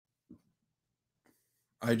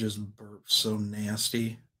I just burped so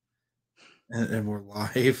nasty, and we're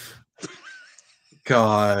live.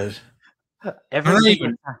 God,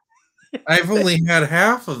 Everything. I've only had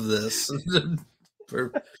half of this.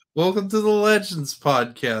 Welcome to the Legends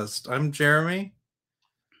podcast. I'm Jeremy,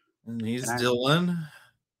 and he's Dylan.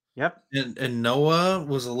 Yep. And Noah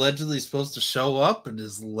was allegedly supposed to show up and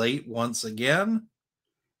is late once again.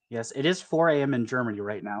 Yes, it is 4 a.m. in Germany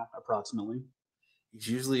right now, approximately. He's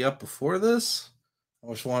usually up before this.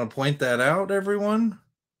 I just want to point that out, everyone.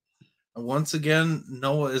 Once again,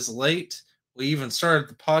 Noah is late. We even started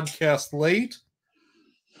the podcast late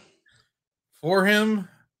for him.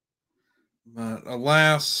 But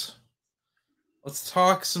alas, let's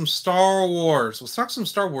talk some Star Wars. Let's talk some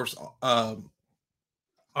Star Wars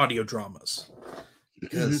audio dramas.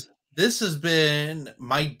 Because this has been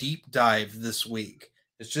my deep dive this week.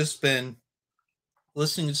 It's just been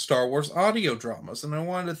listening to Star Wars audio dramas. And I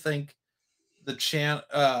wanted to thank the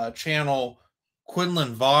channel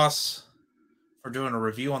Quinlan Voss for doing a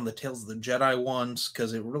review on the Tales of the Jedi ones,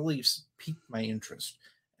 because it really piqued my interest.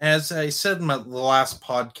 As I said in the last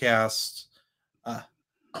podcast,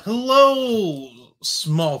 hello,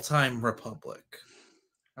 small time Republic.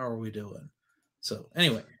 How are we doing? So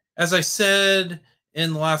anyway, as I said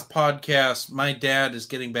in the last podcast, my dad is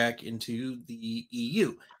getting back into the EU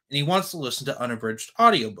and he wants to listen to unabridged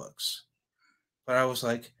audiobooks. But I was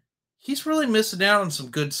like, he's really missing out on some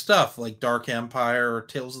good stuff like Dark Empire or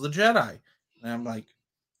Tales of the Jedi. And I'm like,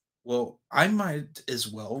 well, I might as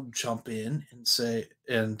well jump in and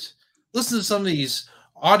listen to some of these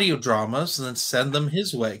audio dramas and then send them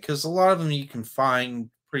his way, because a lot of them you can find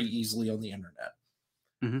pretty easily on the internet.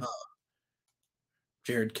 Mm-hmm.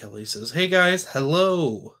 Jared Kelly says, "Hey guys,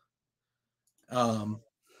 hello."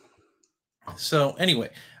 So anyway,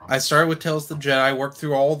 I started with Tales of the Jedi, worked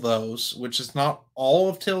through all those, which is not all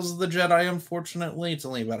of Tales of the Jedi, unfortunately. It's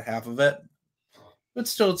only about half of it, but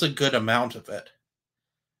still, it's a good amount of it.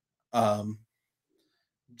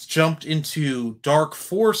 Jumped into Dark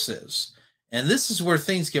Forces, and this is where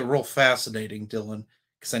things get real fascinating, Dylan,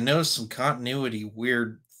 because I noticed some continuity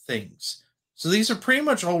weird things. So these are pretty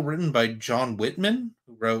much all written by John Whitman,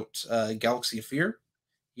 who wrote Galaxy of Fear.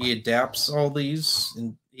 He adapted all these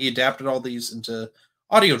into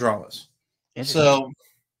audio dramas. So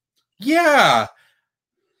yeah,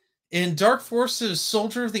 in Dark Forces,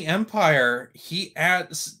 Soldier of the Empire, he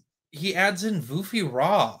adds in Vufi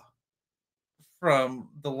Ra from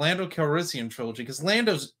the Lando Calrissian trilogy, because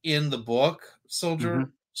Lando's in the book Soldier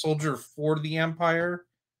for the Empire.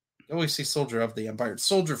 I always say Soldier of the Empire. It's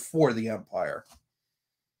Soldier for the Empire.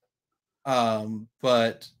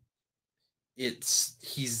 But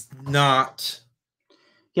he's not.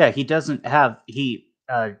 Yeah, he doesn't have him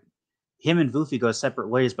and Vufi go separate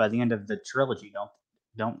ways by the end of the trilogy.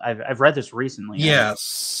 I've read this recently.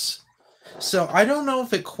 Yes. So I don't know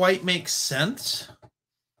if it quite makes sense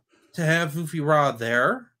to have Vufi Ra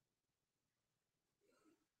there.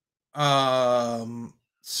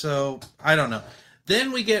 So I don't know.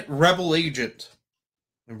 Then we get Rebel Agent.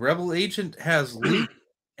 Rebel Agent has Luke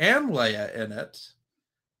and Leia in it.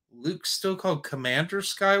 Luke's still called Commander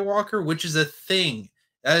Skywalker, which is a thing.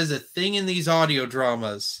 That is a thing in these audio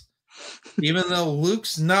dramas. Even though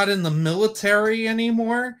Luke's not in the military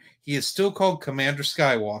anymore, he is still called Commander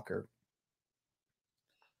Skywalker.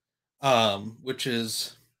 Which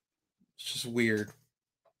is just weird.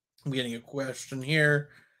 I'm getting a question here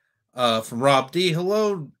from Rob D.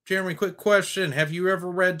 Hello, Jeremy. Quick question. Have you ever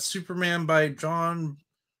read Superman by John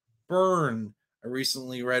Byrne? I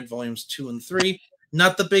recently read volumes 2 and 3.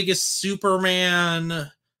 Not the biggest Superman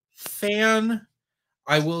fan.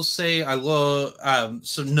 I will say I love.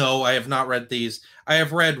 So no, I have not read these. I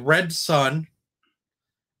have read Red Sun,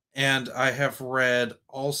 and I have read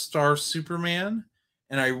All-Star Superman,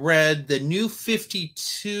 and I read the New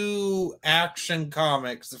 52 Action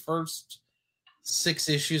Comics. The first 6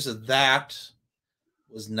 issues of that.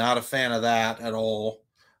 Was not a fan of that at all.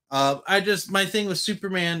 My thing with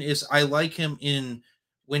Superman is I like him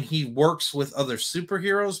when he works with other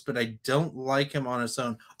superheroes, but I don't like him on his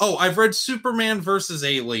own. Oh, I've read Superman versus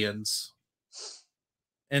Aliens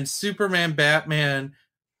and Superman Batman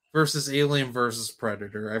versus Alien versus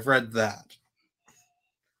Predator. I've read that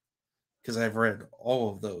because I've read all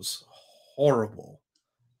of those horrible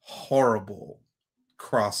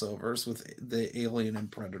crossovers with the Alien and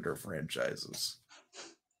Predator franchises.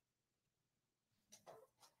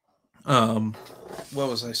 What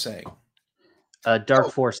was I saying?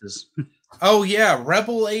 Dark Forces. Oh yeah,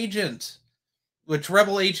 Rebel Agent, which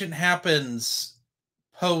Rebel Agent happens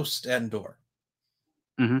post Endor.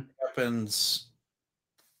 Mm-hmm. Happens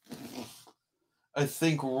I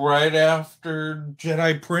think right after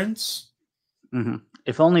Jedi Prince. Mm-hmm.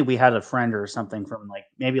 If only we had a friend or something from like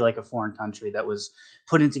maybe like a foreign country that was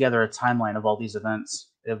putting together a timeline of all these events.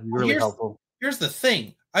 It'd be Well, really helpful. here's the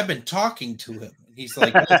thing. I've been talking to him, and he's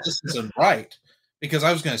like, "Oh, this isn't right," because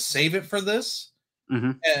I was going to save it for this,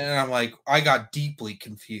 Mm-hmm. and I'm like, I got deeply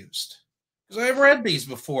confused because I've read these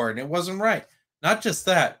before, and it wasn't right. Not just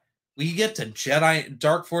that, we get to Jedi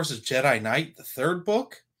Dark Forces Jedi Knight, the third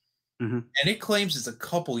book, Mm-hmm. and it claims it's a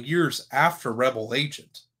couple years after Rebel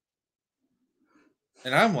Agent,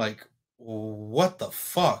 and I'm like, what the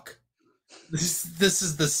fuck? This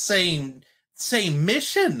is the same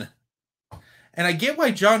mission. And I get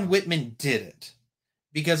why John Whitman did it,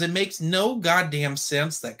 because it makes no goddamn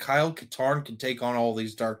sense that Kyle Katarn can take on all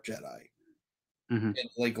these Dark Jedi Mm-hmm. in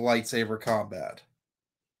like lightsaber combat.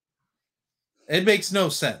 It makes no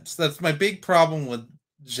sense. That's my big problem with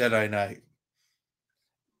Jedi Knight.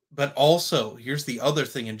 But also, here's the other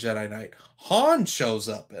thing in Jedi Knight: Han shows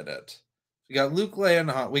up in it. We got Luke, Leia,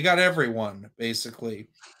 and Han. We got everyone basically.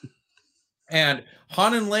 And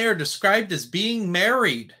Han and Leia are described as being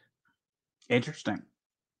married. Interesting.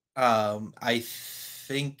 I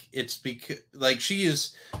think it's because like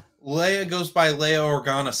Leia goes by Leia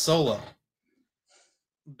Organa Solo.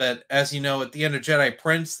 But as you know, at the end of Jedi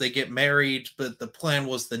Prince, they get married, but the plan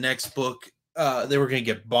was the next book, they were going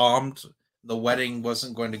to get bombed. The wedding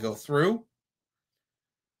wasn't going to go through.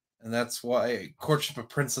 And that's why Courtship of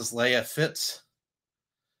Princess Leia fits.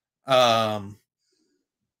 And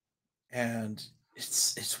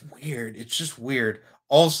it's weird. It's just weird.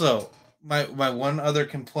 Also, my one other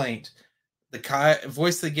complaint: the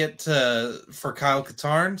voice they get for Kyle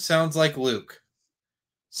Katarn sounds like Luke.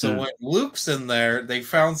 So when Luke's in there, they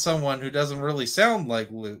found someone who doesn't really sound like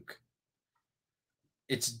Luke.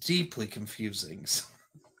 It's deeply confusing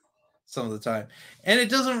some of the time. And it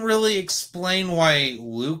doesn't really explain why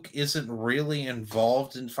Luke isn't really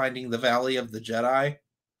involved in finding the Valley of the Jedi.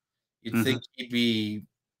 You'd think he'd be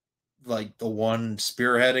like the one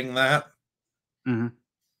spearheading that. Mm-hmm.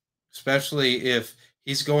 Especially if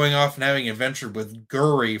he's going off and having an adventure with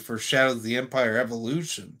Guri for Shadows of the Empire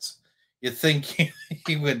Evolutions. You'd think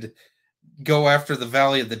he would go after the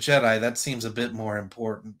Valley of the Jedi. That seems a bit more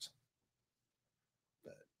important.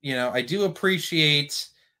 But, I do appreciate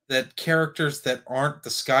that characters that aren't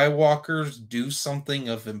the Skywalkers do something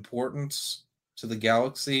of importance to the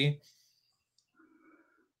galaxy.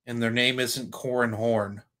 And their name isn't Corran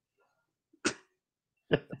Horn.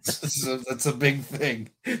 That's a big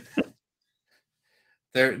thing.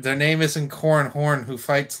 Their name isn't Corran Horn, who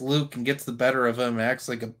fights Luke and gets the better of him and acts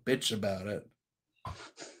like a bitch about it.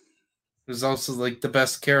 Who's also like the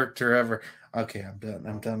best character ever. Okay, I'm done.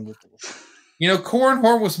 I'm done with it. Corran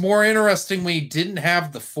Horn was more interesting when he didn't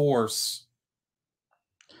have the Force.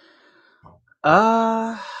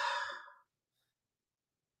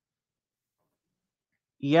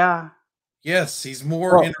 Yeah. Yes, he's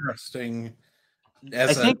more interesting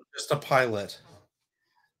as just a pilot.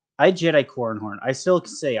 I Jedi Corran Horn. I still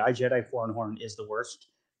say I Jedi Corran Horn is the worst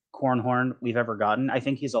Corran Horn we've ever gotten. I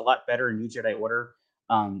think he's a lot better in New Jedi Order.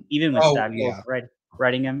 Even with Stagwell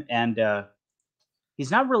writing him, and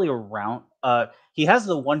he's not really around. He has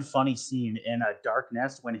the one funny scene in a Dark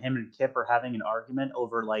Nest when him and Kip are having an argument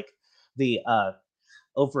over like the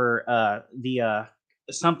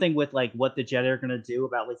something with like what the Jedi are gonna do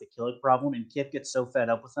about like the killing problem, and Kip gets so fed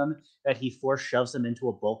up with him that he force shoves him into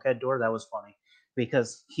a bulkhead door. That was funny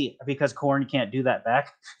because Corran can't do that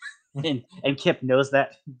back, and Kip knows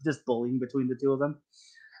that, just bullying between the two of them.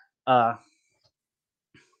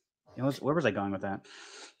 Where was I going with that?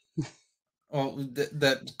 Well,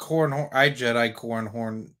 that Corran Horn, I Jedi Corran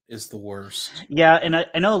Horn is the worst. Yeah, and I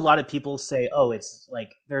know a lot of people say, oh, it's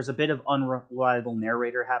like there's a bit of unreliable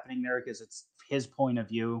narrator happening there because it's his point of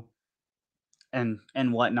view and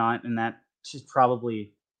whatnot, and that just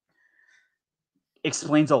probably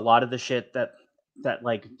explains a lot of the shit that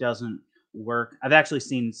like doesn't work. I've actually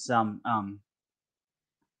seen someone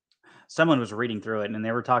was reading through it and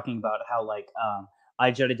they were talking about how like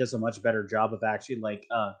iJedi does a much better job of actually like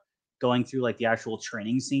going through like the actual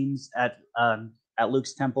training scenes at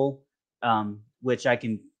Luke's temple, which I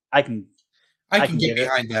can get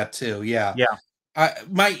behind that too. Yeah.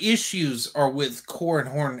 My issues are with Corran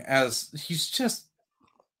Horn as he's just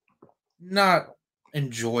not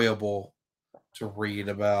enjoyable to read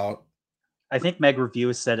about. I think Meg Review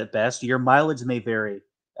has said it best. Your mileage may vary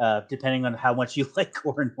depending on how much you like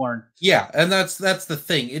Corran Horn. Yeah, and that's the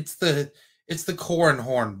thing. It's the Corran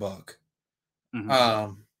Horn book.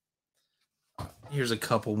 Mm-hmm. Here's a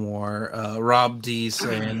couple more. Rob D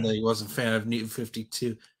saying that he wasn't a fan of New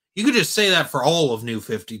 52. You could just say that for all of New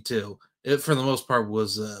 52. it for the most part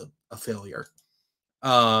was a failure.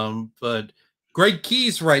 But Greg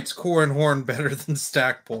Keyes writes Core and Horn better than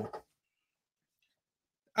Stackpole.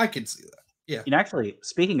 I can see that. Yeah. Actually,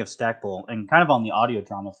 speaking of Stackpole and kind of on the audio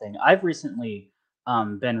drama thing, I've recently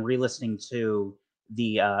been re-listening to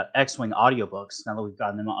the X-Wing audiobooks now that we've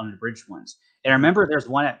gotten them unabridged ones. And I remember there's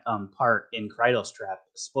one part in Krytos Trap,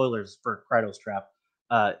 spoilers for Krytos Trap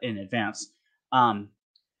in advance,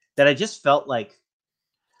 that I just felt like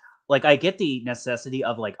I get the necessity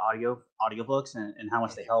of like audiobooks and how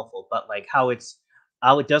much they helpful, but like how it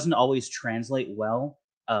doesn't always translate well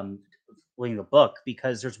reading the book,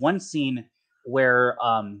 because there's one scene where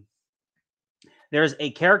there's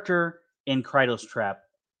a character in Krytos Trap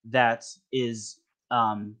that is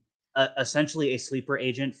essentially a sleeper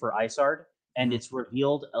agent for Isard, and it's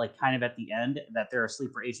revealed like kind of at the end that they're a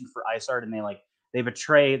sleeper agent for Isard, and they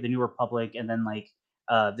betray the New Republic, and then like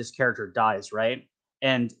this character dies, right?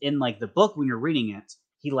 And in like the book, when you're reading it,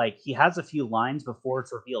 he has a few lines before it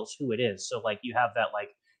reveals who it is. So like you have that like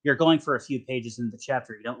you're going for a few pages in the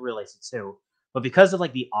chapter, you don't realize it's who. But because of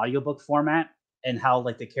like the audiobook format and how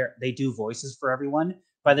like they do voices for everyone,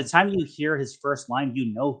 by the time you hear his first line,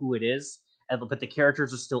 you know who it is, but the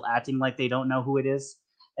characters are still acting like they don't know who it is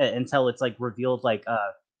until it's like revealed like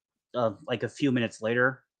a few minutes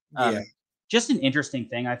later. Just an interesting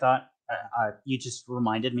thing, I thought. You just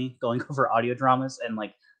reminded me going over audio dramas and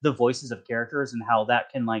like the voices of characters and how that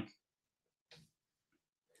can like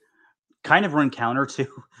kind of run counter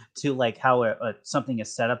to like how something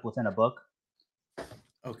is set up within a book.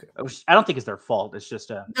 Okay. I don't think it's their fault. It's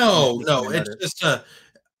just no. It's just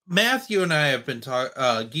Matthew and I have been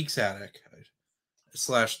talking Geeks Attic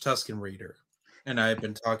 / Tuscan Reader, and I have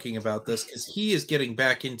been talking about this because he is getting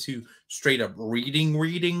back into straight up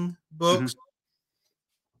reading books.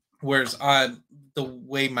 Whereas the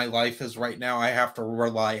way my life is right now, I have to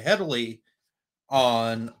rely heavily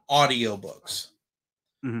on audiobooks.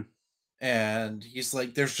 And he's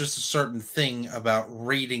like, there's just a certain thing about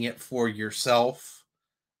reading it for yourself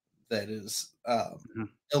that is a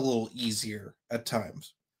little easier at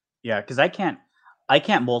times. Yeah, because I can't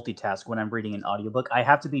multitask when I'm reading an audiobook. I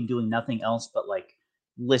have to be doing nothing else but like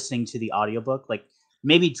listening to the audiobook. Like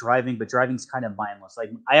maybe driving, but driving's kind of mindless.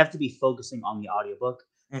 Like I have to be focusing on the audiobook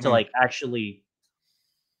to like actually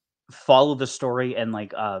follow the story and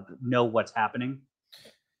like know what's happening.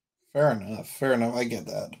 Fair enough. I get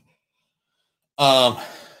that.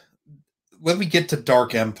 Let me get to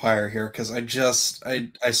Dark Empire here because I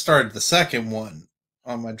started the second one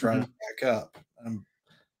on my drive back up. I'm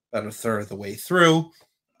about a third of the way through.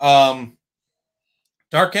 Dark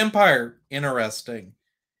Empire, interesting.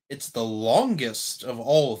 It's the longest of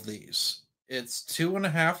all of these. It's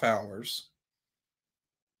 2.5 hours.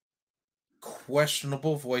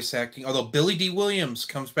 Questionable voice acting, although Billy D. Williams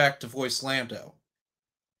comes back to voice Lando.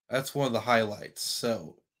 That's one of the highlights.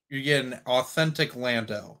 So you're getting authentic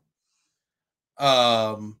Lando.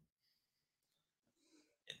 The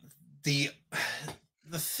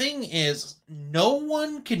thing is, no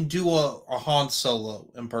one can do a Han Solo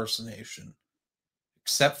impersonation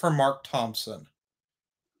except for Mark Thompson.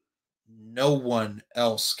 No one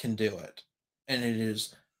else can do it, and it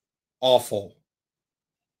is awful.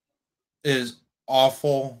 It is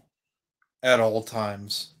awful at all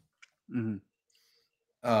times.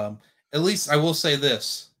 At least I will say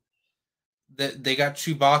this: that they got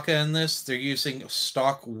Chewbacca in this. They're using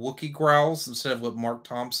stock Wookiee growls instead of what Mark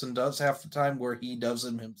Thompson does half the time, where he does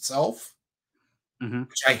them himself,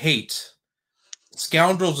 which I hate.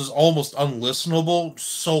 Scoundrels is almost unlistenable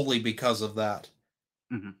solely because of that.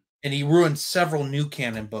 And he ruined several new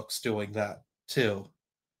canon books doing that too.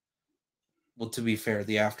 Well, to be fair,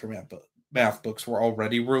 the Aftermath books were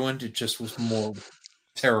already ruined. It just was more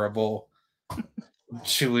terrible.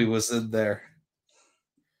 Chewie was in there.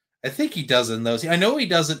 I think he does in those. I know he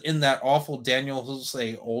does it in that awful Daniel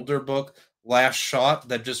Jose Older book, Last Shot,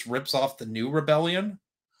 that just rips off the New Rebellion.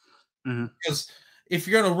 Because if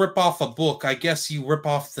you're going to rip off a book, I guess you rip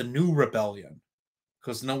off the New Rebellion.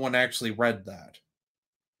 Because no one actually read that.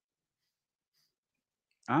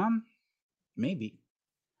 Maybe.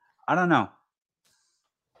 I don't know.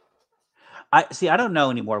 I don't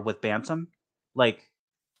know anymore with Bantam. Like,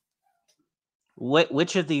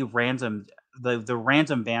 which of the random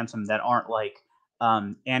Bantam that aren't like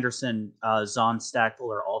Anderson, Zahn,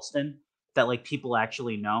 Stackpole, or Alston that like people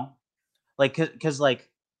actually know, like because like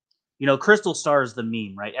Crystal Star is the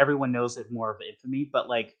meme, right? Everyone knows it more of infamy, but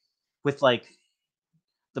like with like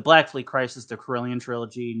the Black Fleet Crisis, the Corellian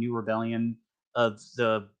trilogy, New Rebellion, of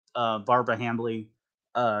the Barbara Hambly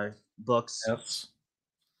books, yes.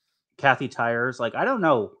 Kathy Tyers, like I don't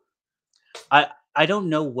know. I don't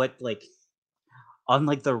know what like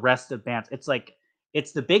unlike the rest of bands, it's like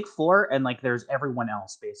it's the big four and like there's everyone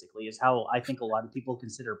else basically is how I think a lot of people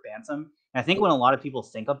consider Bantam. And I think when a lot of people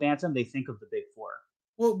think of Bantam, they think of the big four.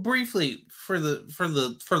 Well, briefly for the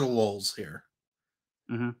lulz here.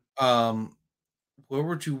 Mm-hmm. Where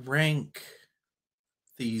would you rank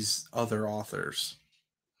these other authors?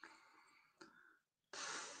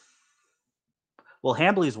 Well,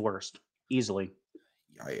 Hambly's worst, easily.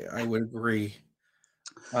 I would agree.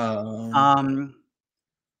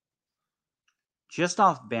 Just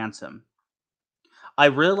off Bantam, I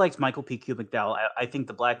really liked Michael P. Q. McDowell. I think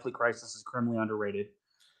the Black Fleet Crisis is criminally underrated.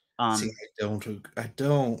 See, I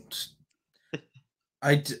don't.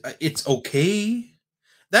 It's okay.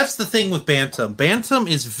 That's the thing with Bantam. Bantam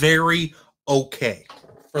is very okay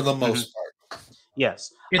for the most part.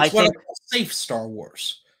 Yes, it's I think safe Star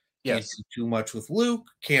Wars. Can't yes. do too much with Luke.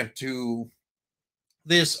 Can't do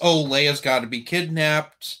this. Oh, Leia's got to be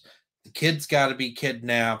kidnapped. The kid's got to be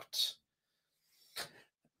kidnapped.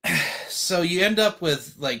 So you end up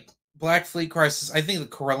with like Black Fleet Crisis. I think the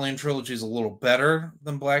Corellian trilogy is a little better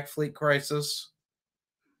than Black Fleet Crisis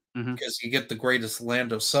because you get the greatest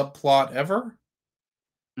Lando subplot ever,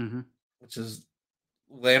 which is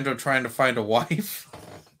Lando trying to find a wife.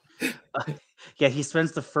 Yeah, he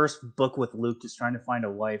spends the first book with Luke just trying to find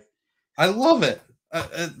a wife. I love it.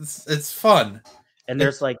 It's fun. And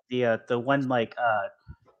there's like the one like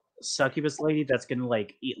succubus lady that's gonna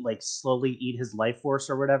like slowly eat his life force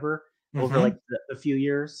or whatever over like a few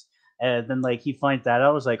years, and then like he finds that out.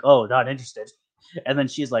 I was like, oh, not interested. And then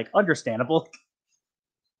she's like, understandable.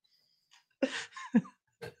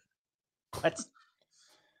 What?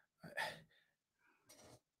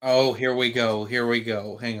 Oh, here we go.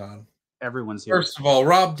 Hang on. Everyone's here. First of all,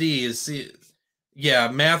 Rob D is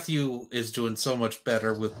Matthew is doing so much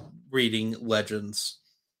better with reading Legends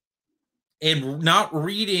and not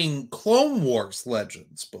reading Clone Wars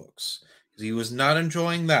Legends books because he was not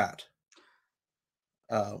enjoying that.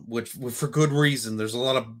 Which for good reason. There's a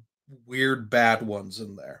lot of weird, bad ones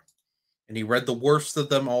in there, and he read the worst of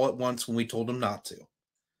them all at once when we told him not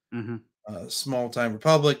to. Small Time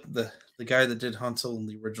Republic, the guy that did Han Solo in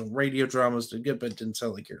the original radio dramas did good, but didn't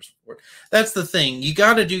sell like Gears of War. That's the thing. You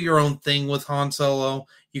got to do your own thing with Han Solo.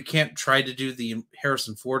 You can't try to do the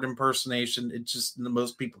Harrison Ford impersonation. It just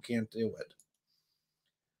most people can't do it.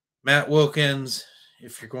 Matt Wilkins,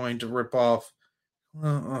 if you're going to rip off,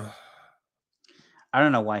 I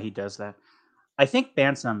don't know why he does that. I think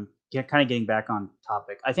Bantam, kind of getting back on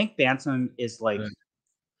topic, I think Bantam is like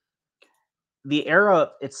the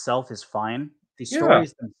era itself is fine. The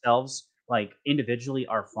stories themselves, like individually,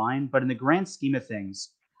 are fine, but in the grand scheme of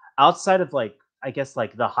things, outside of like I guess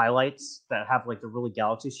like the highlights that have like the really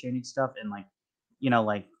galaxy changing stuff and like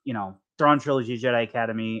Thrawn trilogy, Jedi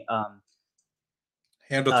Academy,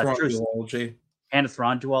 Hand of Thrawn duology, Hand of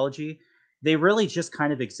Thrawn duology, they really just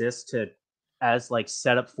kind of exist as like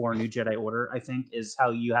setup for a new Jedi Order. I think is how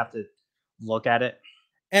you have to look at it.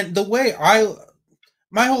 And the way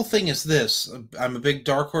my whole thing is this: I'm a big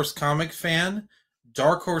Dark Horse comic fan.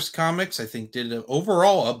 Dark Horse Comics, I think, did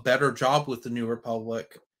overall a better job with the New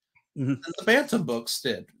Republic than the Bantam books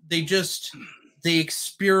did. They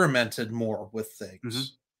experimented more with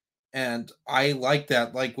things. And I like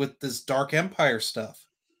that, like with this Dark Empire stuff.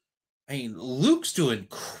 I mean, Luke's doing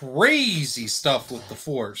crazy stuff with the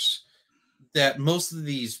Force that most of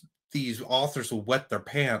these authors will wet their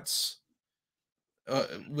pants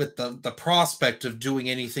with the prospect of doing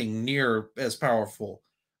anything near as powerful.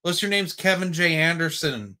 Unless your name's Kevin J.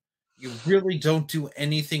 Anderson, you really don't do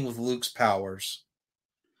anything with Luke's powers.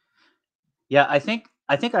 Yeah, I think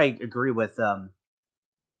I agree with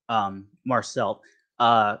Marcel.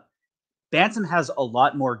 Bantam has a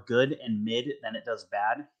lot more good and mid than it does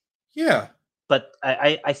bad. Yeah. But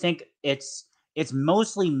I think it's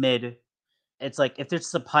mostly mid. It's like if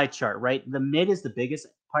there's a pie chart, right? The mid is the biggest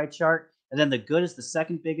pie chart, and then the good is the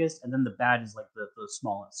second biggest, and then the bad is like the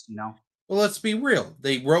smallest, you know? Well, let's be real.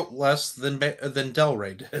 They wrote less than Del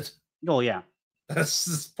Rey did. Oh, yeah.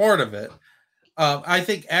 That's part of it. I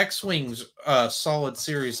think X-Wing's a solid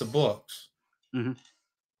series of books.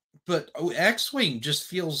 But X-Wing just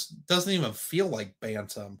doesn't even feel like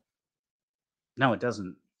Bantam. No, it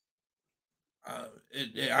doesn't.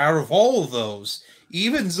 Out of all of those,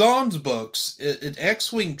 even Zahn's books,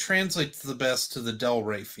 X-Wing translates the best to the Del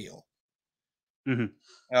Rey feel.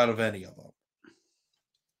 Out of any of them.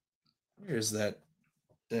 Where's that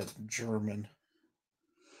German?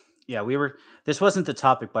 Yeah, this wasn't the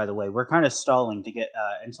topic, by the way. We're kind of stalling to get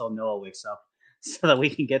until Noah wakes up so that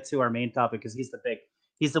we can get to our main topic because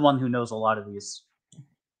he's the one who knows a lot of these.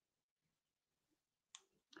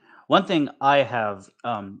 One thing I have,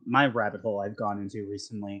 my rabbit hole I've gone into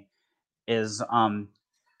recently is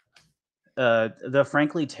the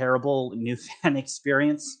frankly terrible new fan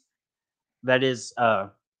experience that is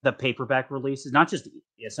the paperback releases, not just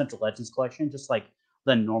the Essential Legends collection, just like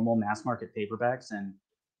the normal mass market paperbacks, and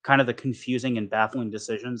kind of the confusing and baffling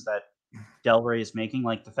decisions that Del Rey is making.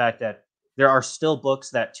 Like the fact that there are still books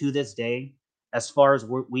that to this day, as far as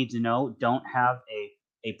we know, don't have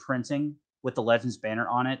a printing with the Legends banner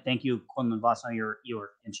on it. Thank you, Quinlan Voss. You were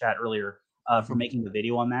in chat earlier for making the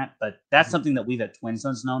video on that. But that's something that we've at Twin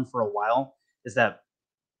Suns known for a while, is that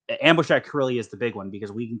Ambush at Corellia is the big one,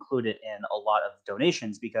 because we include it in a lot of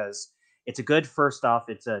donations, because it's a good, first off,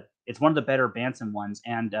 it's one of the better Bantam ones,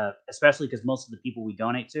 and especially because most of the people we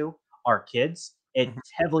donate to are kids. It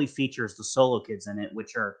heavily features the solo kids in it,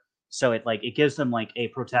 which are, so it gives them like a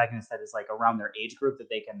protagonist that is like around their age group that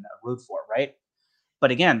they can root for, right? But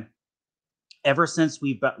again, ever since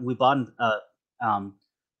we bought um,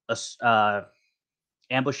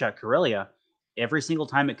 Ambush at Corellia, every single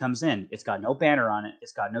time it comes in, it's got no banner on it.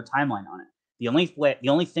 It's got no timeline on it. The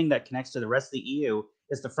only thing that connects to the rest of the EU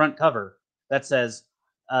is the front cover that says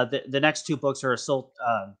the next two books are Assault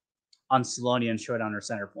on Colonia and Showdown or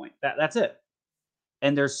Centerpoint. That's it.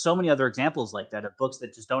 And there's so many other examples like that of books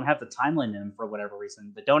that just don't have the timeline in them for whatever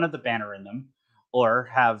reason, that don't have the banner in them, or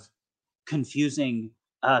have confusing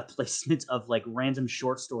placement of like random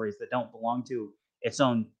short stories that don't belong to its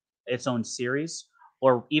own series,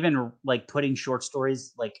 or even like putting short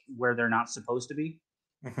stories like where they're not supposed to be.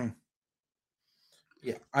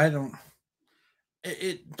 Yeah, I don't.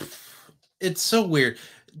 It's so weird.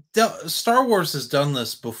 Star Wars has done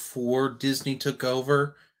this before Disney took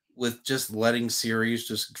over, with just letting series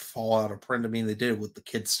just fall out of print. I mean, they did it with the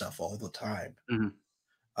kid stuff all the time.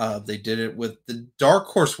 They did it with the Dark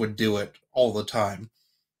Horse would do it all the time.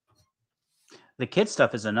 The kid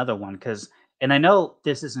stuff is another one, because, and I know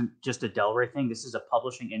this isn't just a Del Rey thing, this is a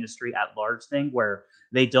publishing industry at large thing, where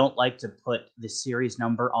they don't like to put the series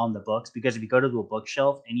number on the books, because if you go to a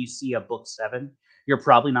bookshelf and you see a book 7, you're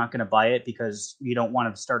probably not going to buy it because you don't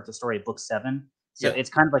want to start the story at book 7. So it's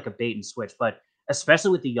kind of like a bait and switch. But especially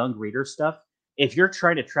with the young reader stuff, if you're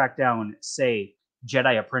trying to track down, say,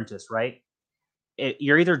 Jedi Apprentice, right?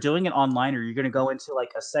 You're either doing it online, or you're going to go into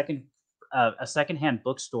like a secondhand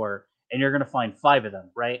bookstore, and you're going to find 5 of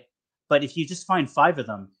them, right? But if you just find 5 of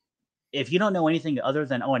them, if you don't know anything other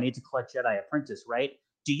than, oh, I need to collect Jedi Apprentice, right?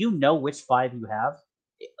 Do you know which 5 you have?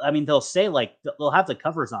 I mean, they'll say like they'll have the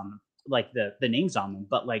covers on them, like the names on them,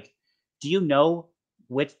 but like, do you know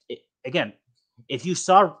which? Again, if you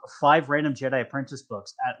saw 5 random Jedi Apprentice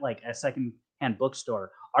books at like a second-hand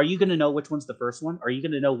bookstore, are you going to know which one's the first one? Are you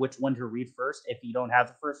going to know which one to read first if you don't have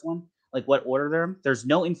the first one? Like what order they're in? There's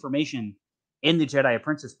no information in the Jedi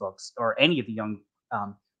Apprentice books, or any of the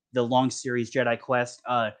the long series, Jedi Quest,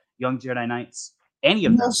 Young Jedi Knights, any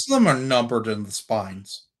of them. Most of them are numbered in the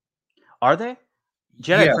spines. Are they?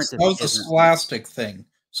 Jedi yes, Apprentice that was a Scholastic thing.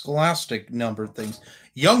 Scholastic numbered things.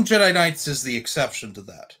 Young Jedi Knights is the exception to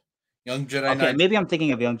that. Young Jedi Knights. Maybe I'm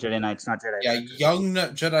thinking of Young Jedi Knights, not Jedi. Yeah, Young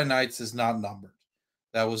Jedi Knights is not numbered.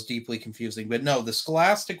 That was deeply confusing. But no, the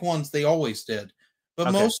Scholastic ones, they always did.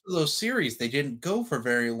 But most of those series, they didn't go for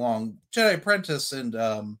very long. Jedi Apprentice and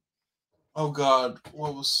oh god,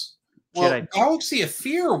 what was Galaxy of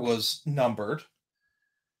Fear was numbered.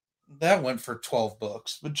 That went for 12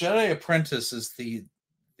 books. But Jedi Apprentice is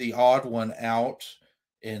the odd one out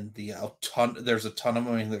in the there's a ton of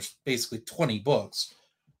them. I mean, there's basically 20 books.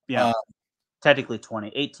 Yeah. Technically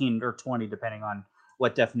 20, 18 or 20, depending on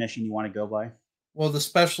what definition you want to go by. Well, the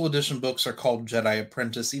special edition books are called Jedi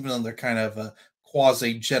Apprentice, even though they're kind of a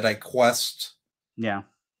quasi Jedi Quest. Yeah.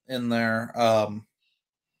 In there.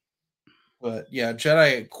 But yeah,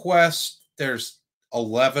 Jedi Quest, there's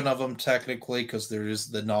 11 of them technically, because there is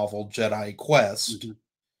the novel Jedi Quest,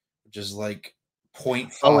 which is like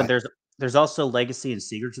 0.5. Oh, and there's also Legacy and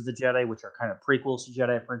Secrets of the Jedi, which are kind of prequels to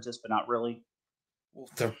Jedi Apprentice, but not really. Well,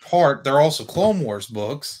 they're also Clone Wars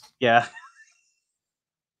books. Yeah.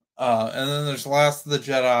 And then there's Last of the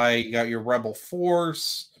Jedi. You got your Rebel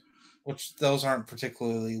Force, which those aren't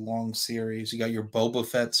particularly long series. You got your Boba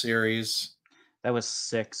Fett series. That was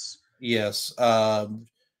 6. Yes.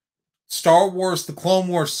 Star Wars, the Clone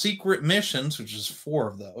Wars Secret Missions, which is 4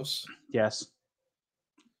 of those. Yes.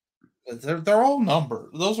 They're all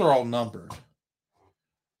numbered. Those are all numbered.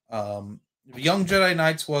 Young Jedi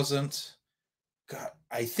Knights wasn't. God,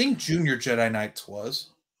 I think Junior Jedi Knights was.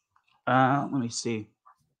 Let me see.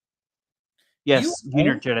 Yes,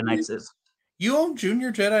 Junior Jedi Knights is. You own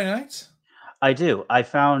Junior Jedi Knights? I do. I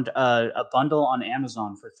found a bundle on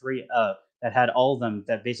Amazon for 3 that had all of them,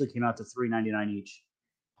 that basically came out to $3.99 each.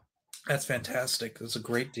 That's fantastic. That's a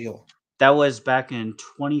great deal. That was back in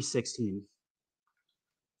 2016.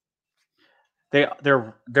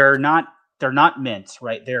 They're not mints,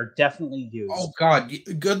 right? They're definitely used. Oh God,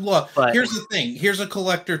 good luck. But Here's the thing. Here's a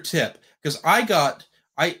collector tip because I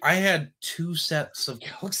had 2 sets of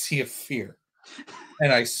Galaxy of Fear,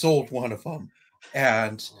 and I sold one of them,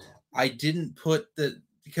 and I didn't put the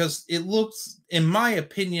because it looks, in my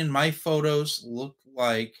opinion, my photos look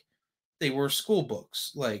like they were school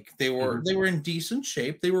books. Like they were in decent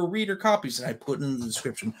shape. They were reader copies, and I put in the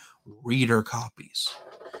description reader copies.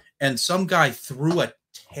 And some guy threw a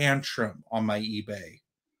tantrum on my eBay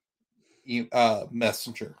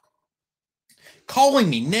messenger, calling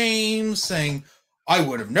me names, saying I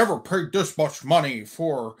would have never paid this much money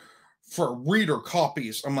for reader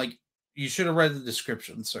copies. I'm like, you should have read the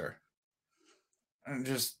description, sir. And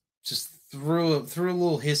just threw a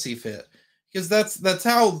little hissy fit because that's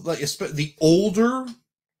how, like, the older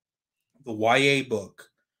the YA book,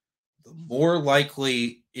 the more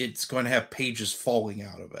likely it's going to have pages falling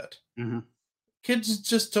out of it. Mm-hmm. Kids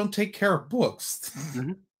just don't take care of books.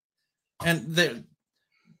 Mm-hmm. And they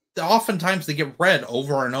oftentimes they get read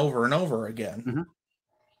over and over and over again.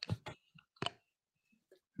 Mm-hmm.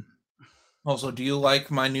 Also, do you like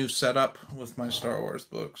my new setup with my Star Wars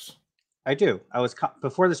books? I do.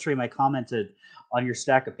 Before the stream, I commented on your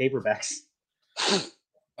stack of paperbacks.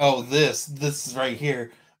 Oh, this is right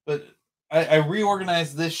here. But I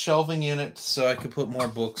reorganized this shelving unit so I could put more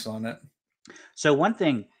books on it. So one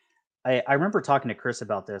thing, I remember talking to Chris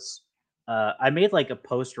about this. I made like a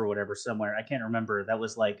post or whatever somewhere. I can't remember. That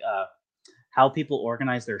was like how people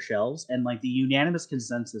organize their shelves, and like the unanimous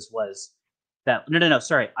consensus was that no.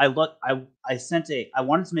 Sorry, I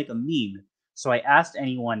wanted to make a meme, so I asked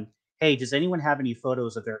anyone, hey, does anyone have any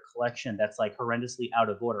photos of their collection that's like horrendously out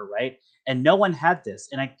of order, right? And no one had this,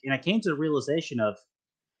 and I came to the realization of,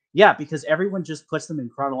 yeah, because everyone just puts them in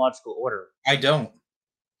chronological order. I don't.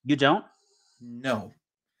 You don't? No.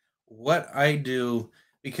 What I do,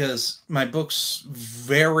 because my books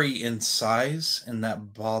vary in size, and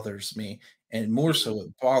that bothers me. And more so, it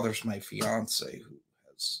bothers my fiance, who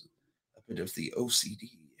has a bit of the OCD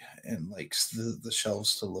and likes the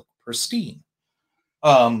shelves to look pristine.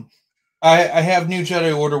 I have New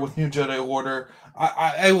Jedi Order with New Jedi Order.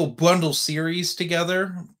 I will bundle series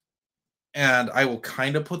together, and I will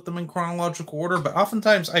kind of put them in chronological order, but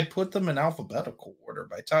oftentimes I put them in alphabetical order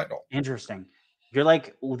by title. Interesting. You're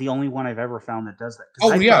like the only one I've ever found that does that.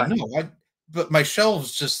 Oh yeah, no, but my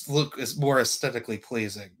shelves just look more aesthetically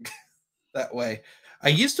pleasing that way. I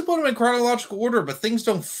used to put them in chronological order, but things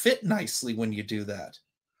don't fit nicely when you do that.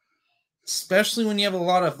 Especially when you have a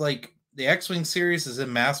lot of, like, the X-Wing series is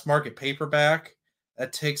in mass market paperback.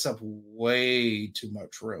 That takes up way too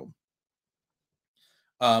much room.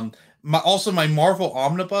 My Marvel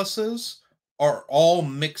omnibuses are all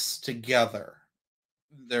mixed together.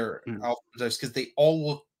 They're alphabetized because they all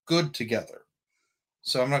look good together.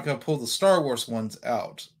 So I'm not going to pull the Star Wars ones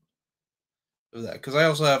out of that, because I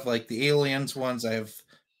also have like the Aliens ones. I have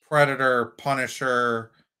Predator,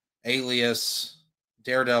 Punisher, Alias,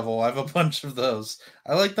 Daredevil. I have a bunch of those.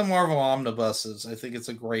 I like the Marvel omnibuses. I think it's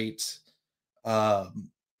a great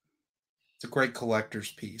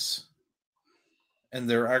collector's piece, and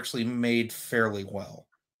they're actually made fairly well.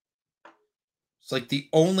 It's like the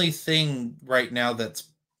only thing right now that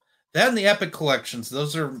and the Epic collections.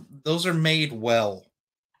 Those are made well.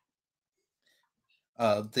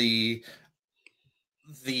 The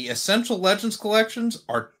Essential Legends collections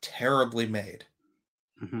are terribly made.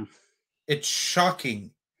 Mm-hmm. It's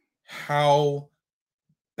shocking how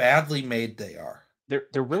badly made they are.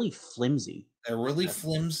 They're really flimsy. They're really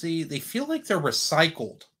flimsy. They feel like they're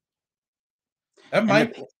recycled. That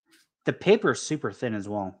might the paper is super thin as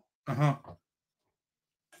well. Uh-huh.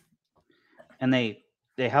 And they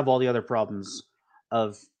have all the other problems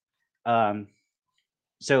of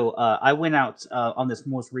so I went out on this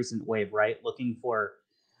most recent wave, right? Looking for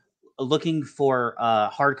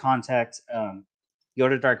hard contact,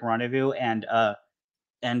 Yoda Dark Rendezvous, and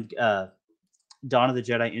Dawn of the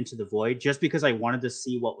Jedi Into the Void, just because I wanted to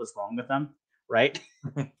see what was wrong with them, right?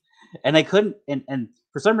 And I couldn't, and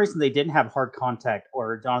for some reason they didn't have Hard Contact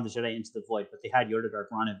or Dawn of the Jedi Into the Void, but they had Yoda Dark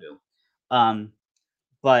Rendezvous.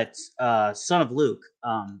 But Son of Luke,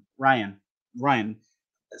 Ryan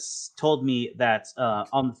told me that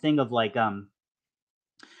on the thing of like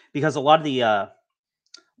because a lot of the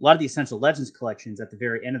Essential Legends collections at the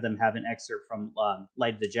very end of them have an excerpt from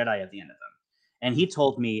Light of the Jedi at the end of them. And he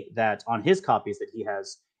told me that on his copies that he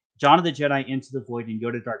has, Dawn of the Jedi Into the Void and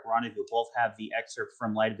Yoda Dark Rendezvous both have the excerpt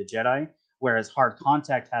from Light of the Jedi, whereas Hard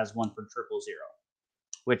Contact has one from 000,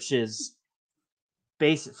 which is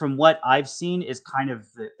from what I've seen is kind of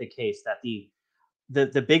the case that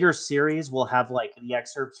the bigger series will have like the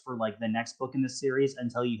excerpts for like the next book in the series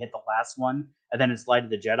until you hit the last one, and then it's Light of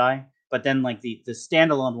the Jedi. But then like the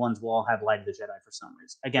standalone ones will all have Light of the Jedi for some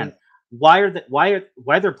reason. Again,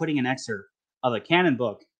 why they're putting an excerpt of a canon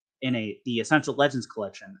book in the Essential Legends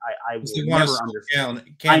collection? I will never understand.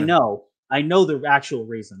 I know the actual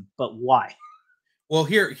reason, but why? Well,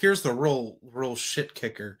 here's the real shit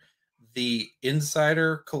kicker. The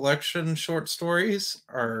Insider collection short stories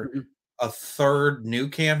are a third new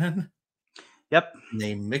canon. Yep.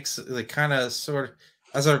 And they kind of sort of,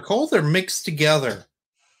 as I recall, they're mixed together.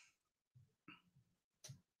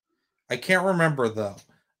 I can't remember though.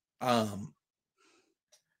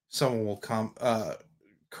 Someone will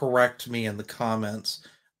correct me in the comments,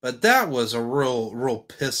 but that was a real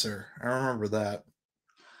pisser. I remember that.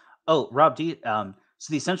 Oh, Rob D. So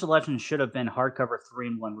the Essential Legends should have been hardcover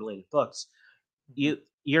 3-in-1 related books.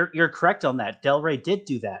 You're correct on that. Del Rey did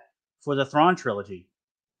do that for the Thrawn trilogy.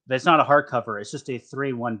 But it's not a hardcover. It's just a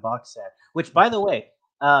 3-in-1 box set. Which, by the way,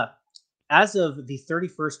 as of the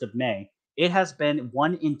 31st of May, it has been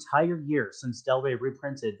one entire year since Del Rey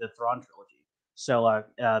reprinted the Thrawn trilogy. So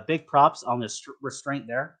big props on the restraint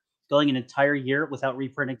there. Going an entire year without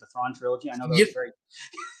reprinting the Thrawn trilogy. I know that was very...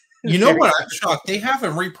 You know what? I'm shocked. They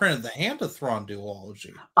haven't reprinted the Hand of Thrawn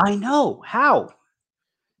duology. I know. How?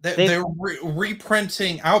 They're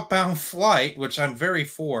reprinting Outbound Flight, which I'm very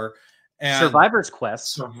for, and Survivor's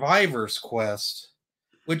Quest. Survivor's Quest,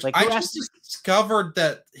 which I just discovered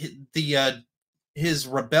that his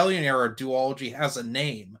Rebellion era duology has a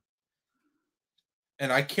name,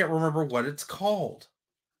 and I can't remember what it's called.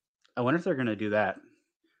 I wonder if they're going to do that.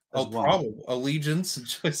 Probably Allegiance and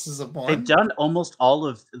Choices of One. They've done almost all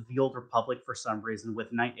of the Old Republic for some reason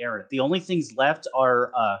with Knight Errant. The only things left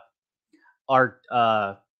are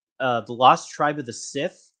the Lost Tribe of the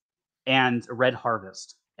Sith and Red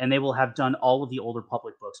Harvest, and they will have done all of the Old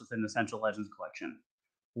Republic books within the Essential Legends collection.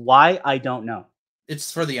 Why, I don't know.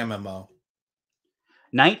 It's for the MMO.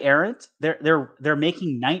 Knight Errant? They're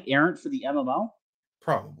making Knight Errant for the MMO?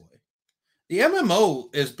 Probably. The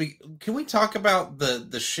MMO is... Can we talk about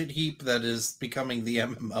the shit heap that is becoming the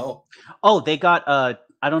MMO? Oh, they got...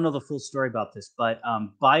 I don't know the full story about this, but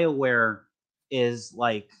BioWare is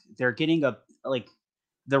like... They're getting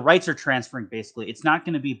the rights are transferring, basically. It's not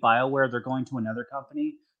going to be BioWare. They're going to another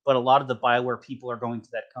company, but a lot of the BioWare people are going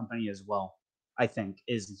to that company as well, I think,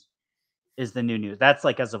 is the new news. That's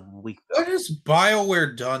like as of a week ago. What has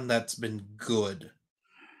BioWare done that's been good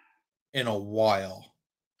in a while?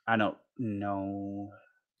 I don't know.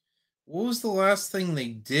 What was the last thing they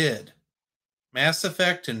did? Mass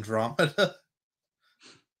Effect Andromeda?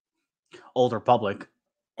 Old Republic.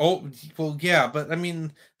 Oh, well, yeah, but I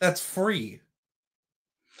mean, that's free.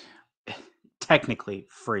 Technically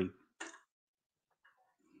free.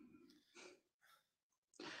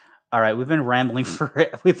 All right, we've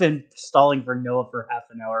been stalling for Noah for half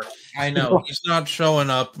an hour. I know, he's not showing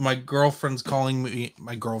up. My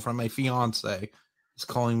fiance is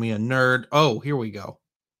calling me a nerd. Oh, here we go.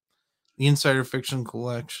 The Insider Fiction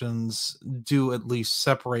collections do at least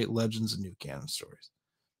separate legends and new canon stories.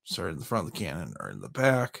 Start in the front of the canon or in the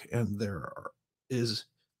back, and is.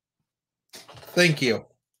 Thank you.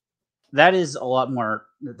 That is a lot more.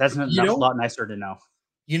 That's a lot nicer to know.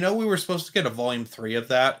 You know, we were supposed to get a volume 3 of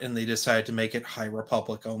that, and they decided to make it High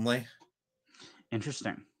Republic only.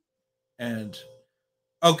 Interesting. And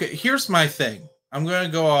okay, here's my thing. I'm going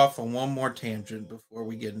to go off on one more tangent before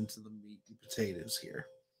we get into the meat and potatoes here.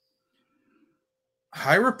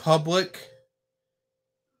 High Republic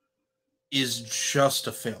is just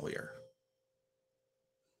a failure.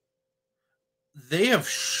 They have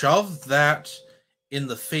shoved that in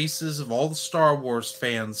the faces of all the Star Wars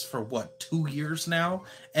fans for 2 years now,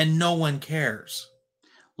 and no one cares.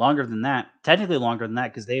 Longer than that. Technically longer than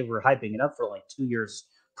that, because they were hyping it up for like 2 years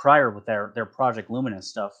prior with their Project Luminous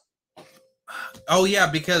stuff. Oh yeah,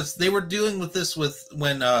 because they were dealing with this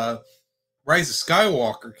when Rise of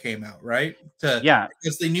Skywalker came out, right? Yeah.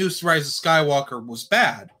 Because they knew Rise of Skywalker was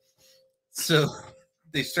bad. So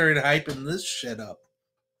they started hyping this shit up.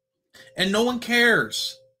 And no one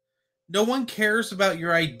cares. No one cares about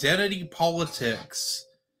your identity politics.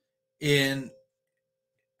 It's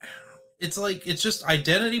just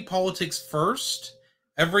identity politics first,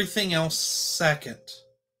 everything else second.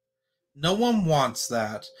 No one wants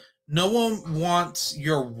that. No one wants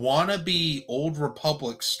your wannabe Old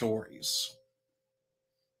Republic stories.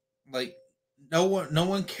 Like, no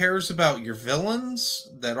one cares about your villains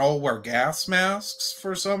that all wear gas masks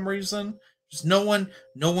for some reason. Just no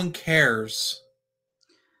one cares.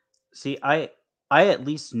 See, I at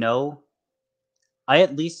least know I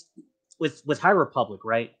at least with High Republic,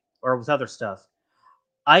 right, or with other stuff.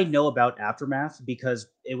 I know about Aftermath because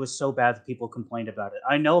it was so bad that people complained about it.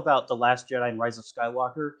 I know about The Last Jedi and Rise of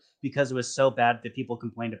Skywalker because it was so bad that people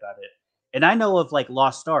complained about it. And I know of like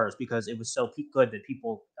Lost Stars because it was so good that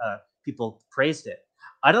people praised it.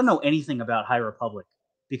 I don't know anything about High Republic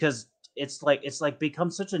because it's like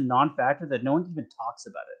become such a non-factor that no one even talks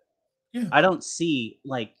about it. Yeah. I don't see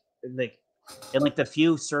like in like the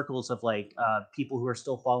few circles of like people who are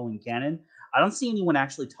still following canon, I don't see anyone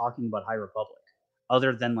actually talking about High Republic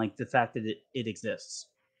other than like the fact that it exists.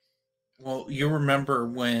 Well, you remember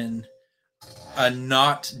when a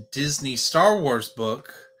not Disney Star Wars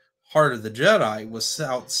book, Heart of the Jedi, was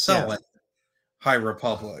outselling High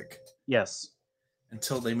Republic. Yes.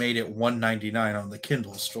 Until they made it $1.99 on the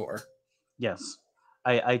Kindle store. Yes.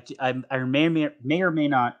 I may or may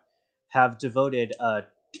not have devoted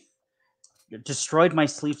destroyed my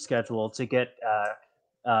sleep schedule to get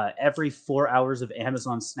every 4 hours of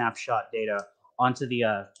Amazon snapshot data onto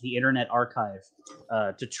the Internet Archive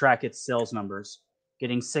to track its sales numbers.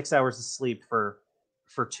 Getting 6 hours of sleep for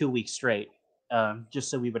 2 weeks straight, just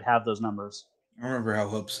so we would have those numbers. I remember how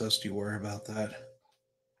obsessed you were about that.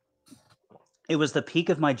 It was the peak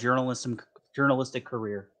of my journalistic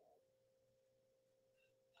career.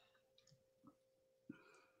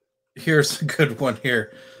 Here's a good one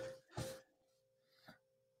here.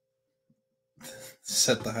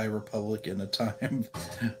 Set the High Republic in a time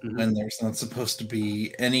when there's not supposed to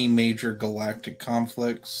be any major galactic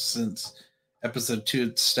conflicts, since episode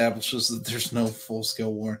 2 establishes that there's no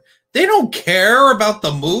full-scale war. They don't care about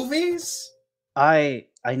the movies? I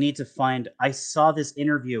need to find... I saw this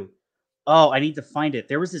interview. Oh, I need to find it.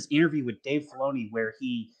 There was this interview with Dave Filoni where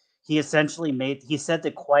he essentially he said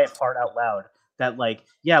the quiet part out loud. That like,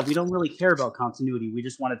 yeah, we don't really care about continuity. We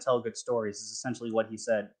just want to tell good stories, is essentially what he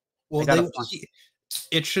said. Well,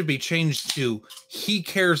 it should be changed to he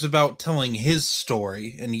cares about telling his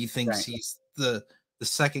story and he thinks he's the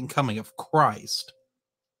second coming of Christ.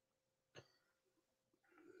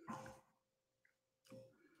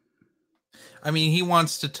 I mean, he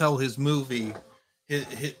wants to tell his movie,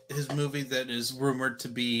 his movie that is rumored to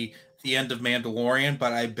be the end of Mandalorian,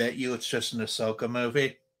 but I bet you it's just an Ahsoka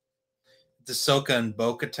movie. It's Ahsoka and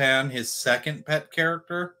Bo-Katan, his second pet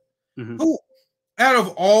character. Who, out of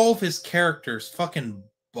all of his characters, fucking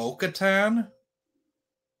Bo-Katan?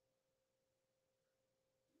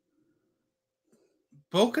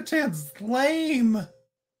 Bo-Katan's lame.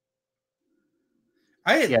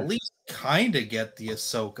 I at least kind of get the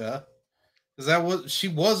Ahsoka, because she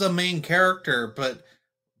was a main character, but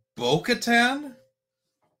Bo-Katan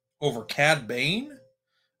over Cad Bane?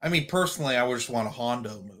 I mean, personally, I would just want a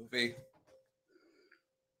Hondo movie.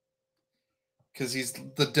 Because he's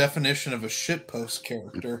the definition of a shitpost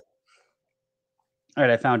character. All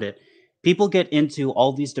right, I found it. People get into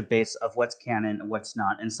all these debates of what's canon and what's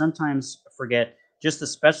not, and sometimes forget just the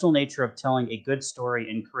special nature of telling a good story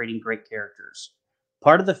and creating great characters.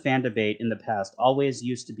 Part of the fan debate in the past always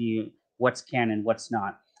used to be what's canon, what's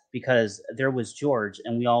not, because there was George,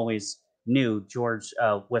 and we always knew George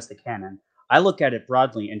was the canon. I look at it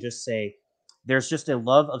broadly and just say there's just a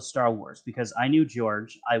love of Star Wars because I knew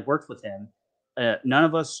George, I worked with him. None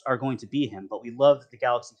of us are going to be him, but we love the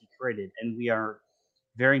galaxy he created, and we are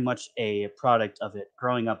very much a product of it,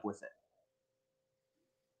 growing up with it.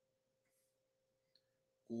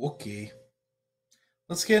 Okay.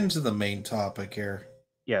 Let's get into the main topic here.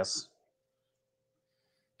 Yes.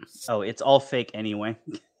 Oh, it's all fake anyway.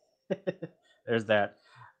 There's that.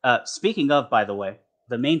 Speaking of, by the way,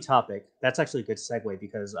 the main topic, that's actually a good segue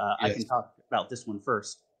because I can talk about this one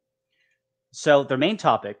first. So the main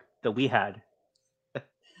topic that we had,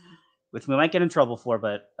 which we might get in trouble for,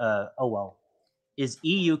 but oh well, is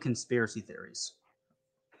EU conspiracy theories.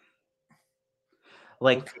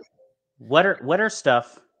 Like, what are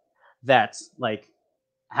stuff that's like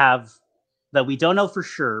that we don't know for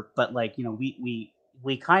sure, but like, you know,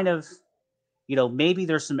 we kind of, you know, maybe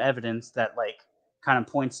there's some evidence that like kind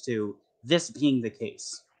of points to this being the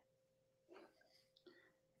case.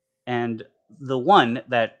 And the one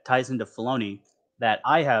that ties into Filoni that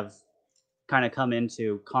I have kind of come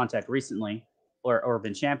into contact recently or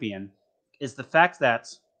been champion is the fact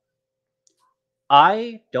that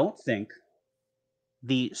I don't think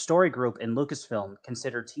the story group in Lucasfilm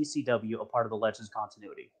considered TCW a part of the Legends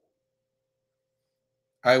continuity.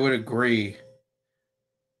 I would agree.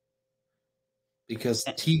 Because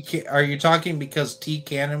are you talking because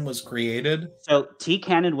T-Canon was created? So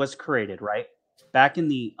T-Canon was created, right? Back in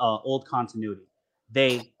the old continuity.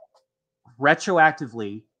 They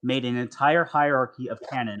retroactively made an entire hierarchy of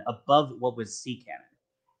canon above what was C-Canon.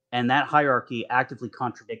 and that hierarchy actively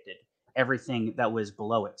contradicted everything that was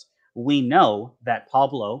below it. We know that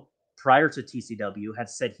Pablo, prior to TCW, had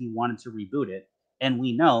said he wanted to reboot it, and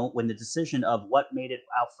we know when the decision of what made it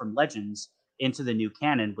out from Legends into the new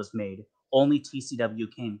canon was made, only TCW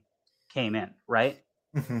came in, right?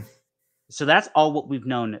 Mm-hmm. So that's all what we've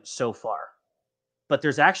known so far. But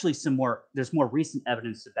there's actually there's more recent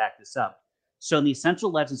evidence to back this up. So in the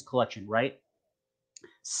Essential Legends collection, right?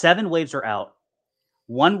 7 waves are out.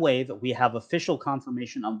 1 wave, we have official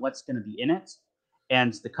confirmation on what's going to be in it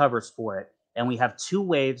and the covers for it. And we have 2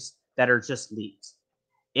 waves that are just leaked.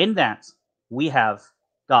 In that, we have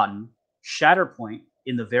gotten Shatterpoint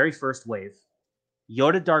in the very first wave,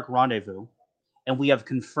 Yoda Dark Rendezvous, and we have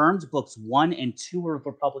confirmed books 1 and 2 of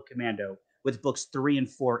Republic Commando, with books 3 and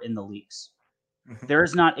 4 in the leaks. Mm-hmm. There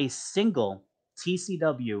is not a single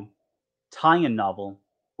TCW tie-in novel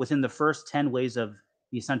within the first 10 waves of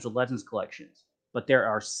the Essential Legends collections, but there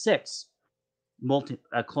are 6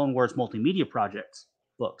 Clone Wars multimedia projects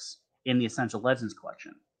books in the Essential Legends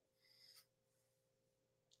collection.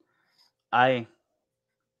 I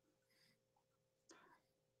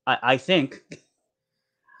think,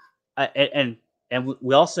 and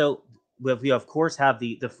we also we of course have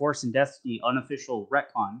the Force and Destiny unofficial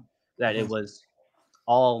retcon that it was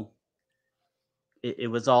all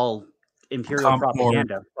Imperial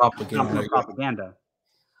propaganda. Propaganda.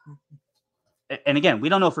 And again, we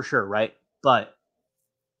don't know for sure, right? But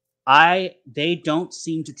they don't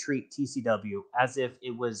seem to treat TCW as if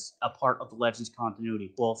it was a part of the Legends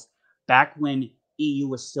continuity, both back when EU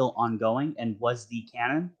was still ongoing and was the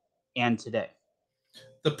canon, and today.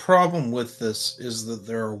 The problem with this is that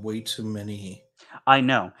there are way too many. I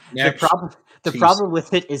know. The problem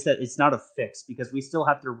with it is that it's not a fix, because we still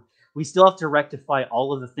have to rectify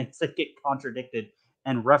all of the things that get contradicted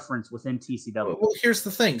and referenced within TCW. Well, here's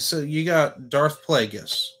the thing. So you got Darth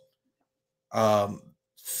Plagueis. An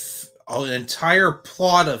entire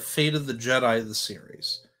plot of Fate of the Jedi, the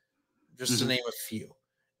series, just to name a few.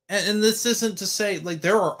 And this isn't to say, like,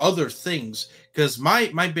 there are other things, because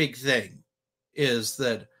my big thing is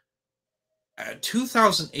that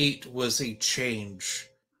 2008 was a change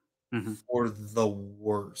for the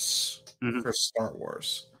worse for Star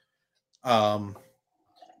Wars.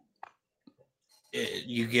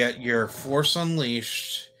 You get your Force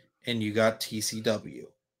Unleashed and you got TCW.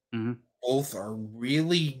 Both are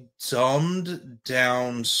really dumbed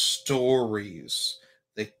down stories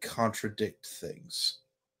that contradict things,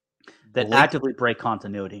 that actively break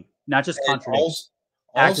continuity, not just contradict.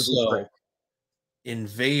 Also, break.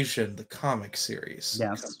 Invasion, the comic series,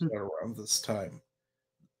 comes out around this time,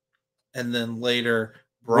 and then later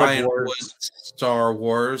Brian Wood's Star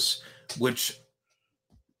Wars, which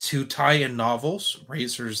 2 tie-in novels,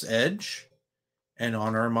 Razor's Edge and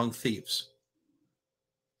Honor Among Thieves.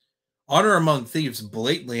 Honor Among Thieves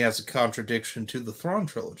blatantly has a contradiction to the Thrawn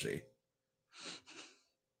trilogy.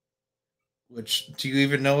 Which, do you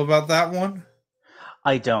even know about that one?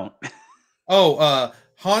 I don't. Oh,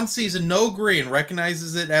 Han sees a Noghri and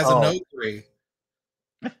recognizes it as a Noghri.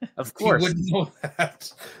 Of course. You wouldn't know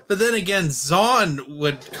that. But then again, Zahn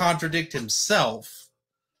would contradict himself.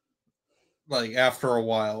 Like, after a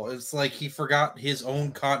while. It's like he forgot his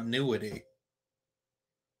own continuity.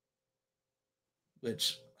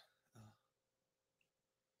 Which...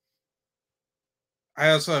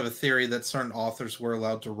 I also have a theory that certain authors were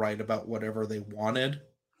allowed to write about whatever they wanted.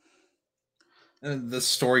 And the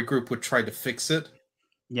story group would try to fix it.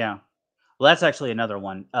 Yeah. Well, that's actually another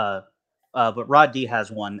one. But Rod D has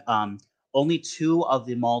one. Only 2 of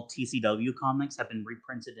the Maul TCW comics have been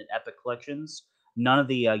reprinted in Epic collections. None of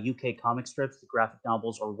the UK comic strips, the graphic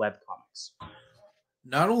novels, or web comics.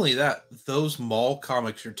 Not only that, those Maul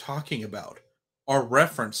comics you're talking about are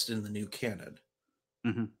referenced in the new canon.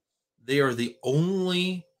 They are the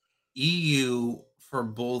only EU for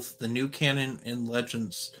both the new canon and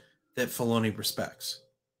Legends that Filoni respects.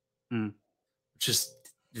 Which is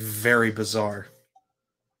very bizarre.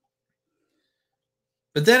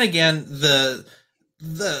 But then again, the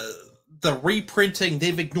reprinting,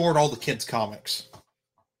 they've ignored all the kids' comics.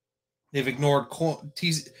 They've ignored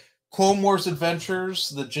Clone Wars Adventures,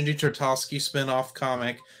 the Genndy Tartakovsky spin-off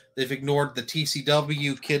comic. They've ignored the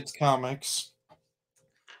TCW kids' comics.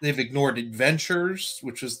 They've ignored Adventures,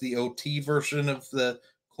 which is the OT version of the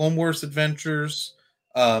Clone Wars Adventures.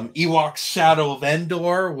 Ewok's Shadow of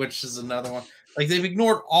Endor, which is another one. Like, they've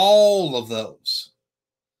ignored all of those.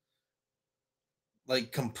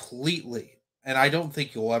 Like, completely. And I don't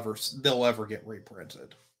think they'll ever get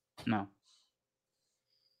reprinted. No.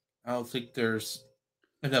 I don't think there's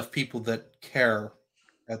enough people that care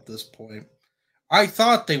at this point. I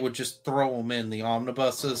thought they would just throw them in the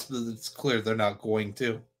omnibuses, but it's clear they're not going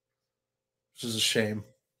to, which is a shame.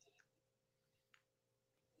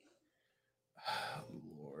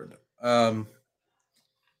 Lord. I'm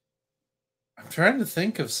trying to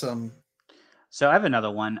think of some. So I have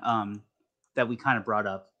another one that we kind of brought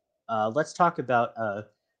up. Let's talk about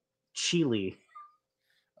Chile.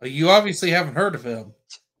 You obviously haven't heard of him.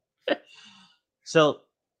 So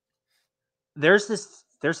there's this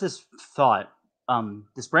thought,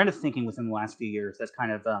 this brand of thinking within the last few years that's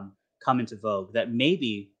kind of come into vogue, that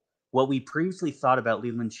maybe what we previously thought about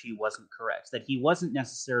Leland Chi wasn't correct, that he wasn't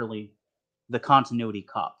necessarily the continuity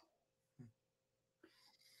cop,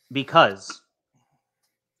 because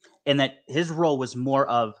and that his role was more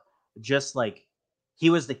of just like he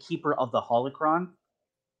was the keeper of the holocron,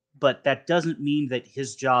 but that doesn't mean that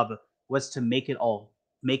his job was to make it all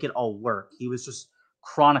work. He was just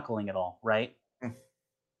chronicling it all, right?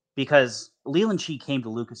 Because Leland Chi came to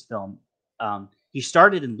Lucasfilm. He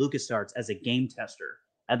started in LucasArts as a game tester,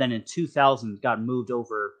 and then in 2000 got moved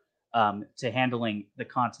over to handling the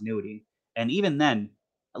continuity. And even then,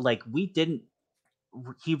 like didn't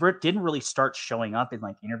really start showing up in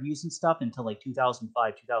like interviews and stuff until like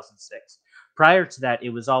 2005, 2006. Prior to that, it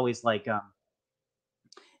was always like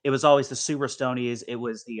it was always the Super Stonies, it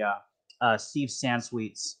was the Steve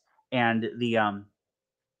Sansweets, and the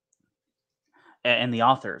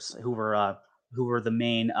authors who were the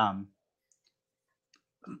main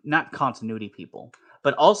not continuity people,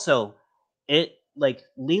 but also it like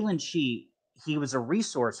Leland Chi, he was a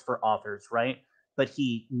resource for authors, right? But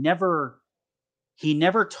he never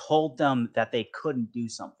told them that they couldn't do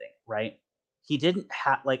something, right? He didn't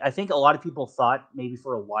have like I think a lot of people thought maybe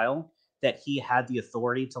for a while that he had the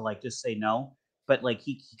authority to like just say no, but like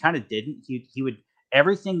he kind of didn't. He would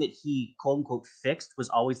everything that he quote unquote fixed was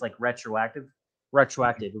always like retroactive.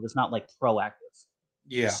 It was not like proactive.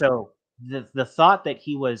 Yeah. So the thought that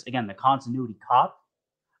he was again the continuity cop,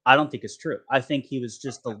 I don't think is true. I think he was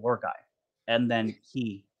just the lore guy, and then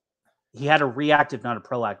he had a reactive, not a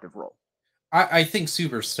proactive role. I think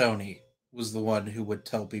Super Stony was the one who would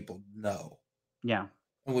tell people no. Yeah.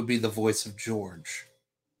 And would be the voice of George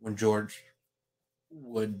when George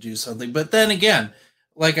would do something. But then again,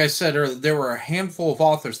 like I said earlier, there were a handful of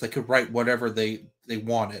authors that could write whatever they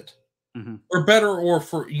wanted. Mm-hmm. For better or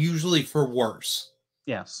for usually for worse.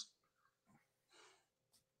 Yes.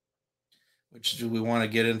 Which do we want to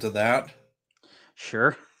get into that?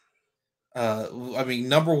 Sure. I mean,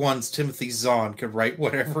 number one's Timothy Zahn could write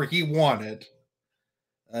whatever he wanted.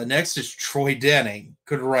 Next is Troy Denning,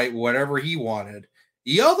 could write whatever he wanted.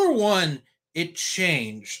 The other one, it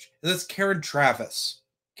changed. That's Karen Traviss.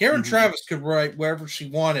 Karen Traviss could write whatever she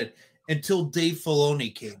wanted until Dave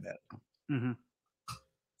Filoni came in. Mm-hmm.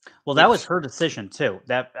 Well, that was her decision too.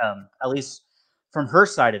 That at least from her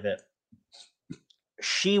side of it,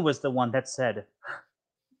 she was the one that said,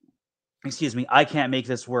 excuse me, I can't make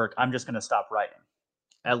this work. I'm just going to stop writing.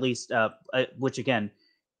 At least, which again,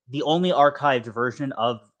 the only archived version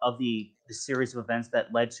of the series of events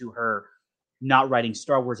that led to her not writing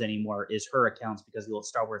Star Wars anymore is her accounts because of the old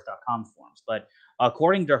StarWars.com forums. But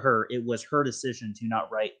according to her, it was her decision to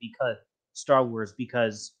not write because Star Wars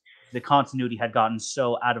because the continuity had gotten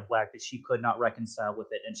so out of whack that she could not reconcile with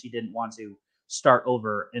it, and she didn't want to start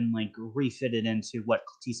over and like refit it into what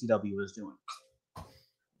TCW was doing.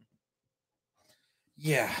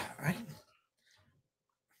 Yeah,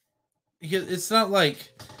 it's not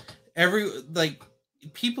like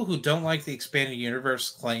people who don't like the expanded universe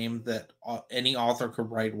claim that any author could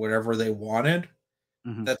write whatever they wanted.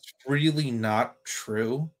 Mm-hmm. That's really not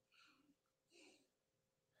true.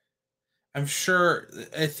 I'm sure.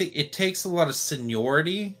 I think it takes a lot of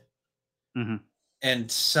seniority and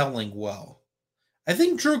selling well. I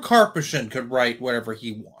think Drew Karpyshyn could write whatever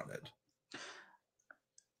he wanted.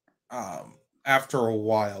 After a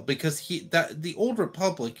while, because the Old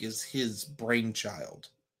Republic is his brainchild.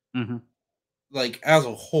 Mm-hmm. Like as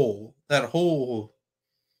a whole, that whole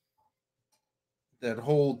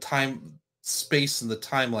time, space, and the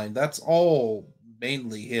timeline, that's all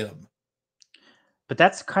mainly him. But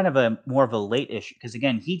that's kind of a more of a late issue because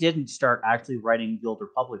again, he didn't start actually writing the Old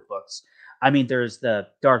Republic books. I mean, there's the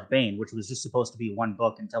Darth Bane, which was just supposed to be one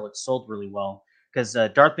book until it sold really well. Because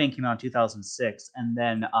Darth Bane came out in 2006, and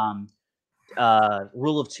then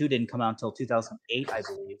Rule of Two didn't come out until 2008, I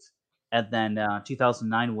believe, and then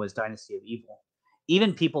 2009 was Dynasty of Evil.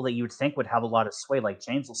 Even people that you would think would have a lot of sway, like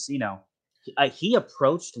James Luceno, he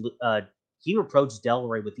approached Del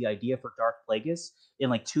Rey with the idea for Dark Plagueis in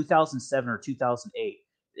like 2007 or 2008,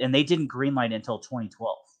 and they didn't greenlight it until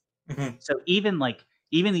 2012. Mm-hmm. So even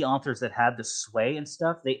the authors that had the sway and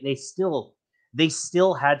stuff, they still they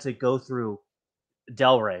still had to go through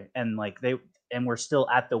Del Rey, and like they and were still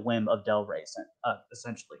at the whim of Del Rey,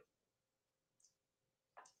 essentially,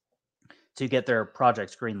 to get their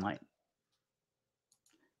projects greenlight.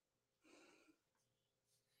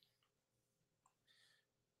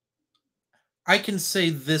 I can say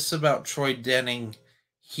this about Troy Denning: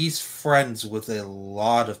 he's friends with a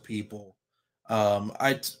lot of people.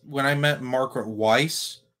 When I met Margaret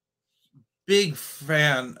Weiss, big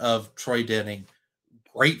fan of Troy Denning,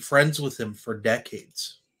 great friends with him for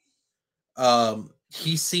decades.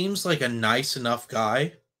 He seems like a nice enough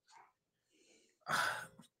guy.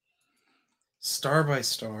 Star by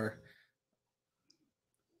Star,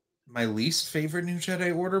 my least favorite New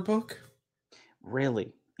Jedi Order book.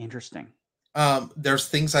 Really interesting. There's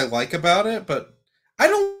things I like about it, but I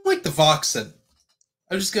don't like the Voxen.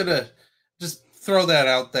 I'm just gonna throw that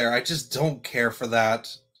out there. I just don't care for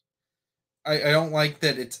that. I don't like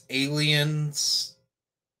that it's Aliens,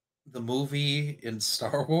 the movie in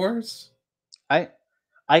Star Wars. I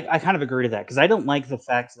kind of agree to that because I don't like the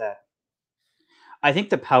fact that I think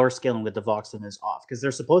the power scaling with the Voxen is off because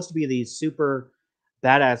they're supposed to be these super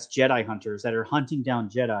badass Jedi hunters that are hunting down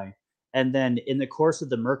Jedi, and then in the course of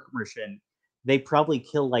the Merc mission, they probably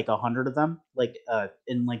kill like 100 of them, like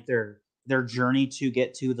in like their journey to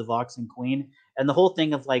get to the Voxen Queen, and the whole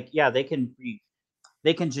thing of like, yeah, they can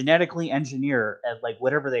genetically engineer at like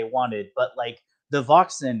whatever they wanted, but like the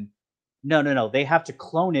Voxen, no, they have to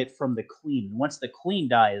clone it from the Queen. Once the Queen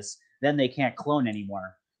dies, then they can't clone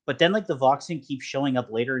anymore. But then like the Voxen keeps showing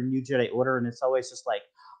up later in New Jedi Order, and it's always just like,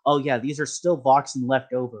 oh yeah, these are still Voxen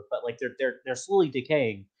left over, but like they're slowly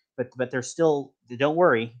decaying, but they're still. Don't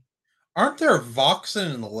worry. Aren't there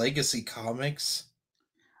Voxen in the Legacy comics?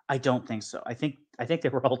 I don't think so. I think they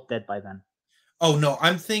were all dead by then. Oh no,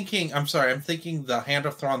 I'm thinking the Hand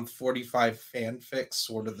of Thrawn 45 fanfic,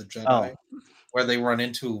 Sword of the Jedi, where they run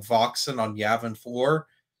into Voxen on Yavin 4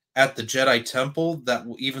 at the Jedi Temple, that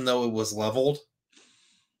even though it was leveled,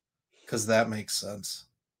 because that makes sense.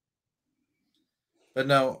 But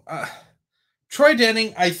no, Troy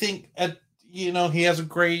Denning, I think he has a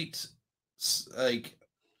great like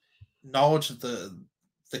knowledge of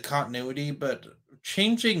the continuity, but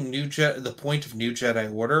changing the point of New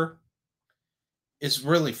Jedi Order is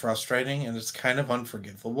really frustrating, and it's kind of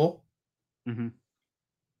unforgivable. Mm-hmm.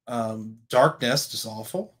 Dark Nest is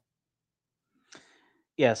awful.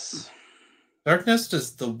 Yes. Dark Nest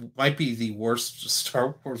might be the worst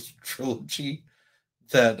Star Wars trilogy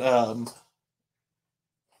that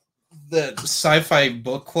Sci-Fi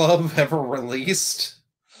Book Club ever released.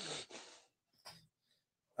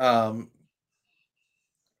 And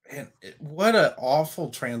what an awful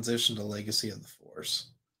transition to Legacy of the Force.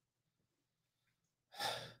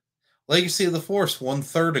 Legacy of the Force,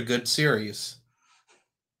 1/3 a good series.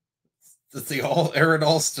 The all Aaron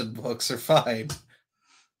Alston books are fine.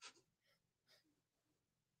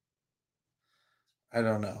 I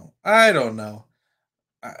don't know.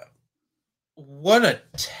 What a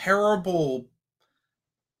terrible.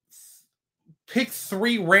 Pick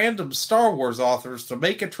 3 random Star Wars authors to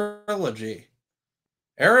make a trilogy.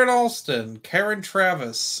 Aaron Alston, Karen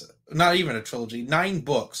Traviss, not even a trilogy, 9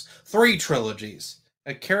 books, 3 trilogies.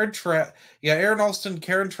 Aaron Alston,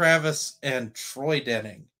 Karen Traviss, and Troy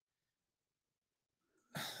Denning.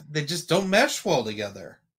 They just don't mesh well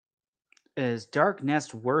together. Is Dark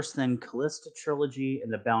Nest worse than Callista Trilogy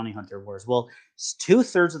and the Bounty Hunter Wars? Well,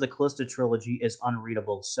 2/3 of the Callista Trilogy is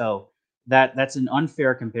unreadable, so that's an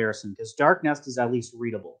unfair comparison because Dark Nest is at least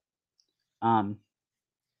readable.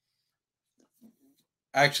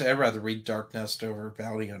 Actually, I'd rather read Dark Nest over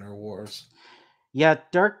Bounty Hunter Wars. Yeah,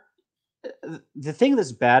 the thing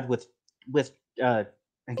that's bad with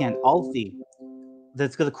again all of the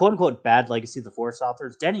quote unquote bad Legacy of the Force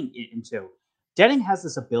authors, Denning into. Denning has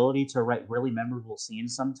this ability to write really memorable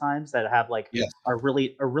scenes sometimes that have like are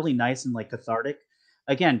really nice and like cathartic.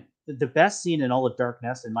 Again, the best scene in all of Dark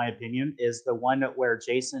Nest, in my opinion, is the one where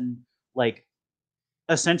Jason like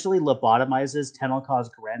essentially lobotomizes Tenelka's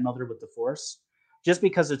grandmother with the Force, just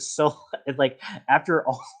because it's so like after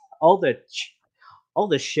all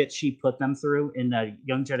the shit she put them through in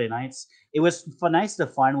Young Jedi Knights, it was nice to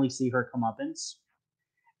finally see her comeuppance.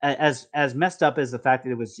 As messed up as the fact that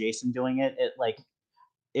it was Jason doing it,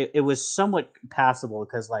 it was somewhat passable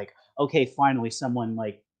because like, okay, finally someone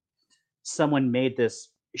made this.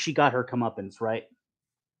 She got her comeuppance, right?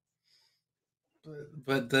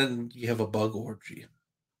 But then you have a bug orgy.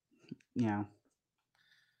 Yeah.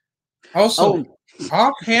 Also,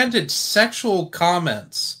 offhanded sexual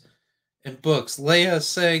comments in books. Leia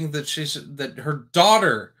saying that her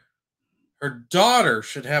daughter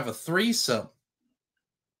should have a threesome.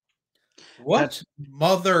 What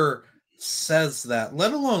mother says that?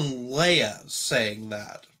 Let alone Leia saying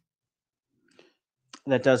that.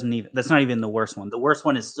 That's not even the worst one. The worst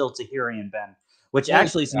one is still Tahiri and Ben, which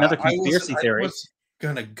actually is another conspiracy theory. I was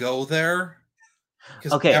gonna go there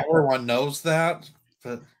because okay, everyone knows that.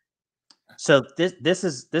 But so this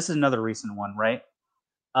is another recent one, right?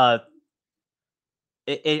 I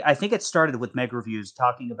think it started with Meg Reviews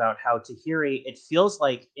talking about how Tahiri. It feels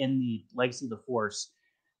like in the Legacy of the Force,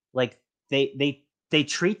 like they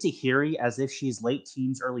treat Tahiri as if she's late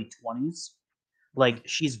teens, early 20s. Like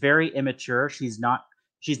she's very immature. She's not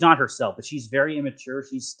herself, but she's very immature.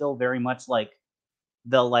 She's still very much like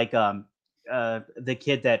the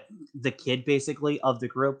kid basically of the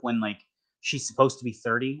group when like she's supposed to be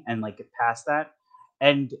 30 and like get past that.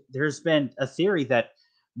 And there's been a theory that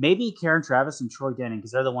maybe Karen Traviss and Troy Denning,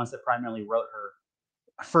 because they're the ones that primarily wrote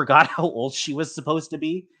her, forgot how old she was supposed to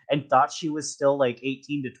be and thought she was still like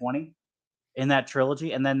 18 to 20 in that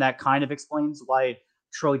trilogy. And then that kind of explains why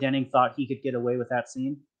Troy Denning thought he could get away with that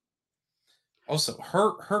scene. Also,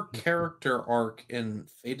 her character arc in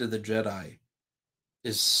Fate of the Jedi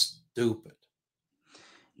is stupid.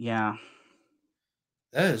 Yeah.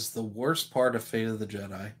 That is the worst part of Fate of the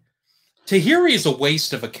Jedi. Tahiri is a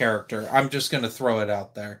waste of a character. I'm just going to throw it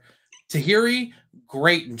out there. Tahiri,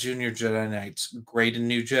 great in Junior Jedi Knights, great in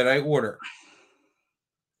New Jedi Order.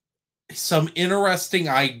 Some interesting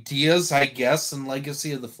ideas, I guess, in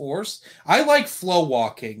Legacy of the Force. I like flow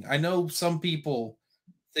walking. I know some people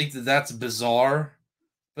think that that's bizarre,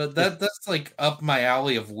 but that's like up my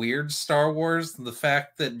alley of weird Star Wars. And the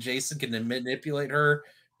fact that Jacen can manipulate her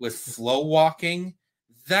with flow walking,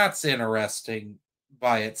 that's interesting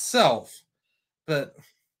by itself. But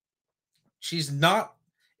she's not.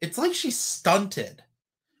 It's like she's stunted.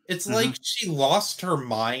 It's like she lost her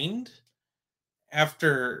mind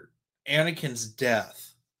after Anakin's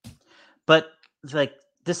death. But like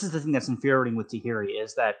this is the thing that's infuriating with Tahiri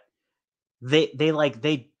is that they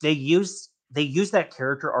use that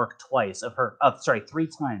character arc three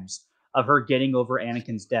times of her getting over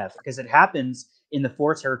Anakin's death, because it happens in the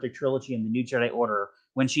Force Heretic trilogy and the New Jedi Order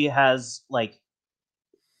when she has like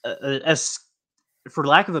a for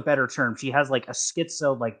lack of a better term, she has like a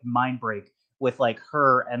schizo like mind break with like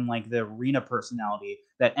her and like the Rena personality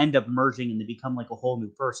that end up merging and they become like a whole new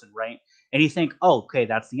person, right? And you think, oh, okay,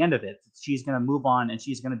 that's the end of it. She's gonna move on and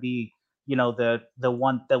she's gonna be, you know, the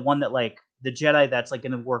one that like the Jedi that's like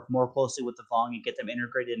gonna work more closely with the Vong and get them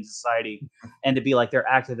integrated in society and to be like their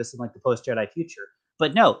activists in like the post Jedi future.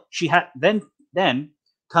 But no, she had then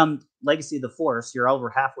come Legacy of the Force, you're over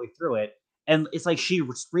halfway through it, and it's like she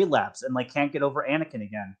relapsed and like can't get over Anakin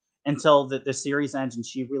again until the series ends and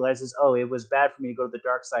she realizes, oh, it was bad for me to go to the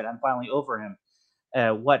dark side. I'm finally over him,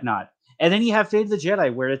 whatnot. And then you have Fate of the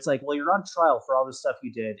Jedi, where it's like, well, you're on trial for all the stuff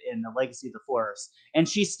you did in the Legacy of the Force, and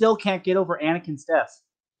she still can't get over Anakin's death.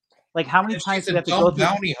 Like, how many times do we have to go through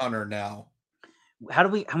bounty hunter now? How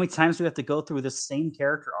many times do we have to go through this same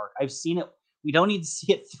character arc? I've seen it. We don't need to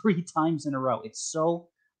see it 3 times in a row. It's so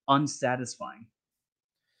unsatisfying.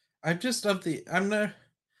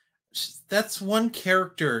 That's one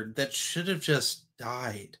character that should have just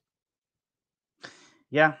died.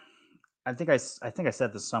 Yeah, I think I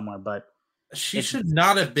said this somewhere, but she should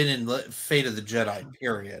not have been in Fate of the Jedi.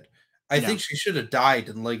 Period. I think she should have died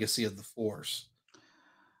in Legacy of the Force.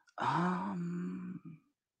 Yeah,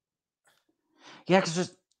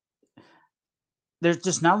 because there's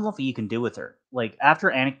just not enough you can do with her. Like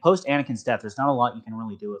after post Anakin's death, there's not a lot you can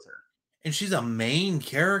really do with her. And she's a main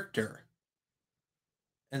character,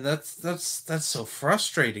 and that's so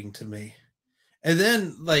frustrating to me. And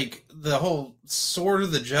then like the whole Sword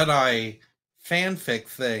of the Jedi fanfic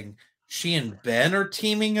thing, she and Ben are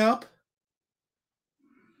teaming up.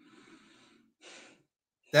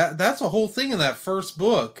 That's a whole thing in that first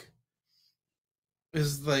book.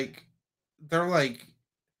 Is like they're like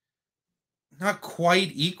not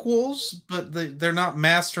quite equals, but they're not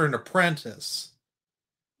master and apprentice.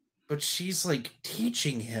 But she's like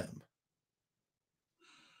teaching him.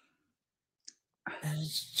 And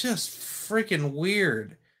it's just freaking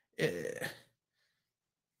weird.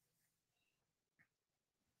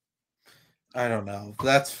 I don't know.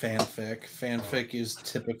 That's fanfic. Fanfic is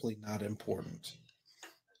typically not important.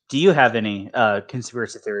 Do you have any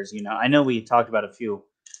conspiracy theories? You know, I know we talked about a few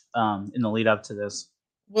in the lead up to this.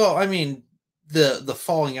 Well, I mean, the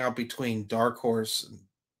falling out between Dark Horse and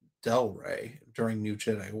Del Rey during New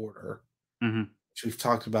Jedi Order, which we've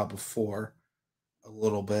talked about before a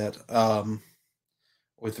little bit,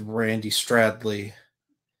 with Randy Stradley,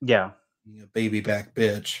 being a baby back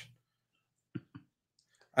bitch.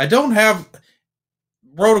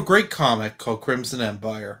 Wrote a great comic called Crimson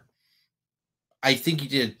Empire. I think he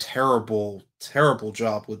did a terrible, terrible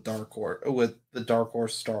job with the Dark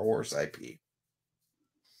Horse Star Wars IP. I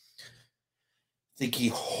think he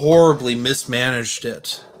horribly mismanaged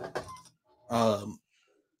it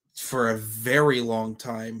for a very long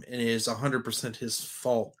time, and it is 100% his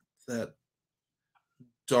fault that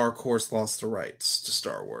Dark Horse lost the rights to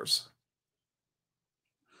Star Wars.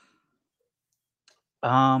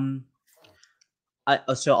 So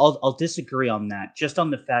I'll disagree on that. Just on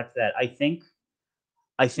the fact that I think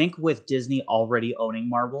with Disney already owning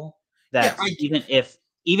Marvel, that even if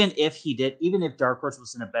Dark Horse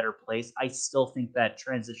was in a better place, I still think that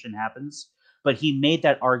transition happens. But he made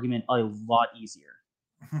that argument a lot easier.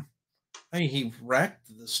 I mean, he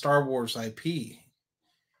wrecked the Star Wars IP.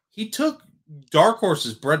 He took Dark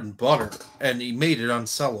Horse's bread and butter and he made it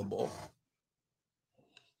unsellable.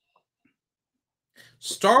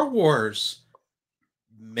 Star Wars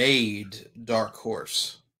made Dark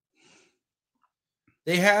Horse.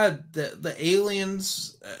 They had the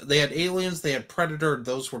aliens. They had aliens. They had Predator.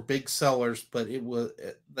 Those were big sellers. But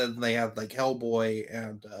then they had like Hellboy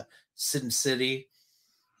and Sin City,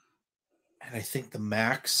 and I think the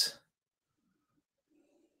Max.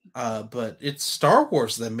 But it's Star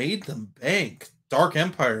Wars that made them bank. Dark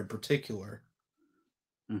Empire in particular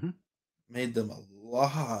made them a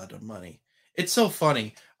lot of money. It's so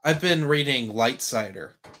funny. I've been reading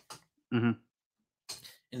Lightsider.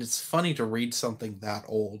 And it's funny to read something that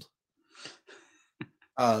old.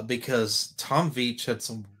 Because Tom Veitch had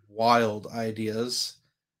some wild ideas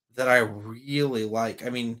that I really like. I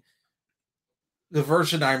mean, the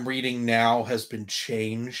version I'm reading now has been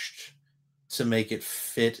changed to make it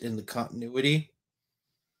fit in the continuity.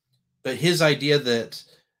 But his idea that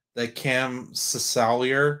Cam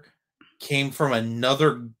Sasalier came from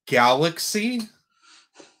another galaxy,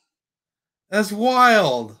 that's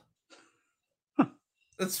wild.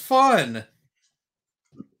 That's fun.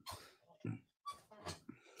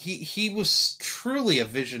 He was truly a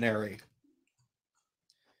visionary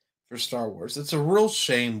for Star Wars. It's a real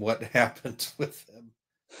shame what happened with him.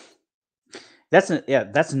 That's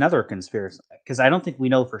another conspiracy, because I don't think we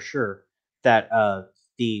know for sure that I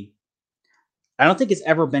don't think it's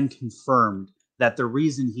ever been confirmed that the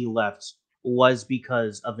reason he left was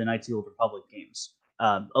because of the Knights of the Old Republic games,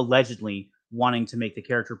 allegedly wanting to make the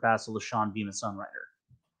character passable to Sean Bean, the Sunrider.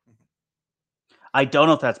 I don't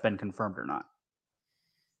know if that's been confirmed or not.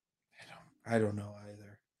 I don't know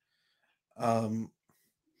either.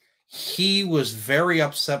 He was very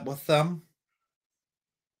upset with them.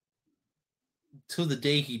 To the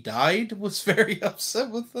day he died, was very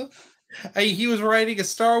upset with them. He was writing a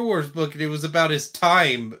Star Wars book, and it was about his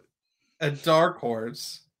time at Dark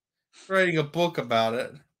Horse, writing a book about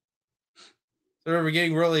it. So I remember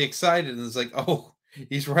getting really excited, and it's like, oh,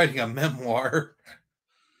 he's writing a memoir.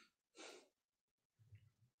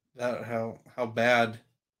 About how bad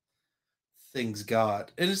things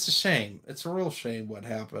got. And it's a shame. It's a real shame what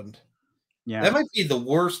happened. Yeah. That might be the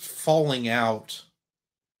worst falling out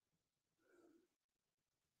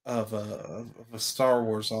of a Star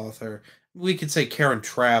Wars author. We could say Karen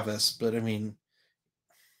Traviss, but I mean,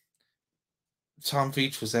 Tom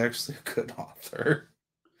Veitch was actually a good author.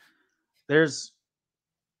 I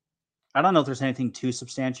don't know if there's anything to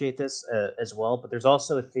substantiate this as well, but there's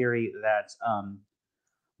also a theory that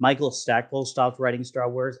Michael Stackpole stopped writing Star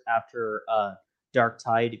Wars after Dark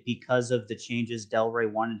Tide because of the changes Del Rey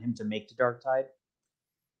wanted him to make to Dark Tide,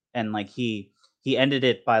 and like he ended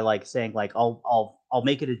it by like saying like I'll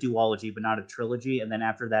make it a duology but not a trilogy, and then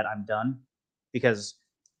after that I'm done, because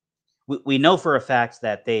we know for a fact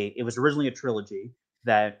that it was originally a trilogy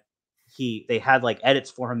that they had like edits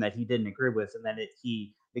for him that he didn't agree with, and then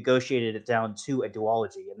he negotiated it down to a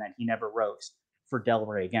duology, and that he never wrote for Del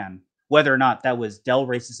Rey again. Whether or not that was Del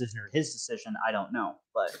Rey's decision or his decision, I don't know.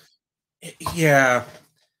 But yeah,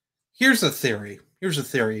 here's a theory.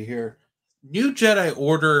 Here. New Jedi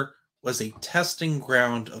Order was a testing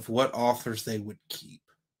ground of what authors they would keep.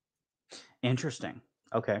 Interesting.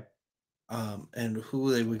 Okay. And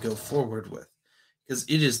who they would go forward with, because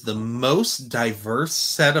it is the most diverse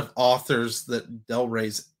set of authors that Del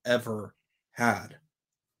Rey's ever had.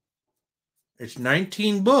 It's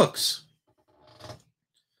 19 books.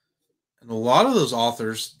 And a lot of those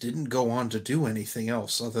authors didn't go on to do anything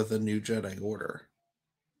else other than New Jedi Order.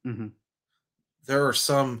 There are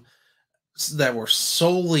some that were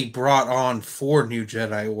solely brought on for New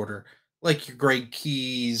Jedi Order, like your Greg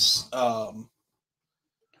Keyes,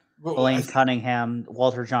 Blaine Cunningham,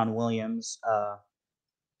 Walter John Williams,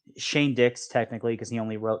 Shane Dix, technically, because he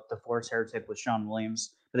only wrote The Force Heretic with Sean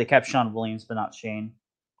Williams. But they kept Sean Williams, but not Shane.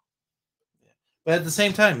 But at the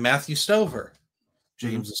same time, Matthew Stover,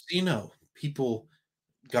 James Estino, people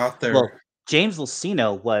got there. Well, James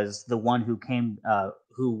Luceno was the one who came,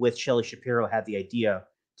 who with Shelley Shapiro had the idea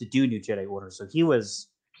to do New Jedi Order. So he was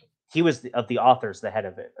of the authors, the head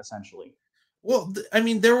of it, essentially. Well, I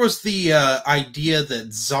mean, there was the idea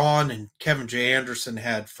that Zahn and Kevin J. Anderson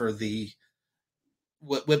had for the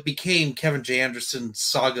what became Kevin J. Anderson's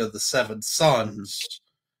Saga of the Seven Sons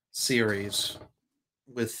series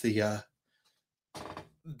with the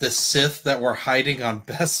Sith that were hiding on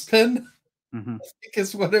Bespin. I think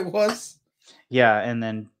is what it was. Yeah, and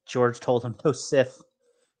then George told him no Sith.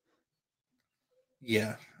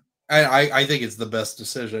 Yeah, I think it's the best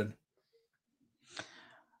decision.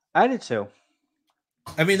 I did too.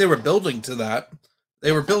 I mean, they were building to that.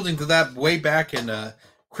 They were building to that way back in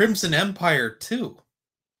Crimson Empire 2.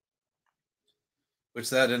 Which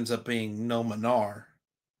that ends up being Numenor.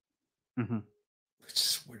 Which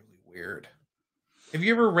is really weird. Have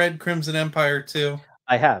you ever read Crimson Empire 2?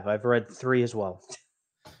 I have. I've read 3 as well.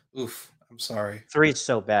 Oof. I'm sorry. 3 is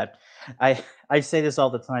so bad. I say this all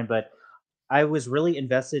the time, but I was really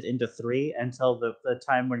invested into 3 until the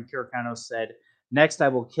time when Kirikano said, "Next, I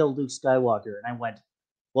will kill Luke Skywalker," and I went,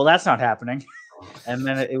 "Well, that's not happening." And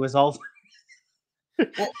then it was all.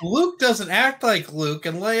 Well, Luke doesn't act like Luke,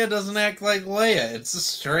 and Leia doesn't act like Leia. It's the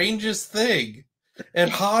strangest thing. And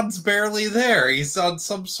Han's barely there. He's on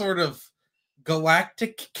some sort of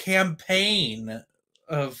galactic campaign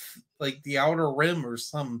of like the Outer Rim or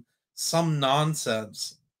some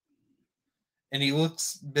nonsense. And he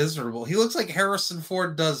looks miserable. He looks like Harrison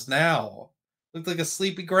Ford does now. Looks like a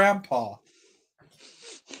sleepy grandpa.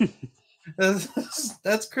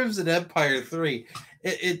 That's Crimson Empire 3.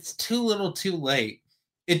 It's too little too late.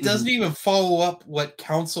 It doesn't even follow up what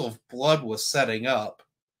Council of Blood was setting up.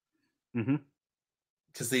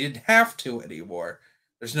 Because they didn't have to anymore.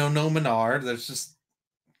 There's no Numenor. There's just...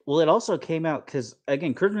 Well, it also came out because,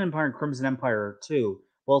 again, Crimson Empire and Crimson Empire 2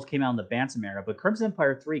 both came out in the Bantam era, but Crimson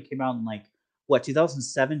Empire 3 came out in, like, what,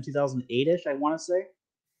 2007, 2008-ish, I want to say?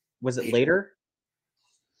 Was it later?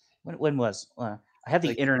 When was? I have the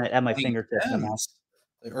like internet at my fingertips.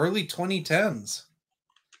 The early 2010s.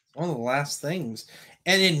 One of the last things.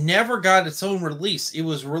 And it never got its own release. It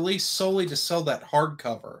was released solely to sell that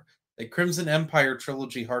hardcover. The Crimson Empire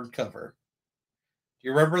trilogy hardcover. Do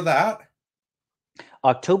you remember that?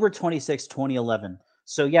 October 26, 2011.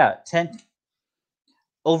 So yeah,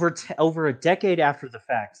 over a decade after the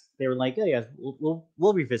fact, they were like, "Oh yeah,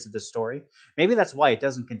 we'll revisit this story." Maybe that's why it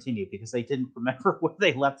doesn't continue, because they didn't remember where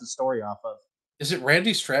they left the story off of. Is it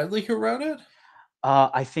Randy Stradley who wrote it?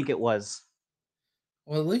 I think it was.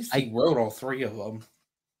 Well, at least he wrote all 3 of them.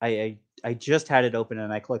 I just had it open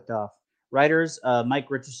and I clicked off. Writers, Mike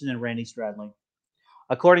Richardson and Randy Stradley.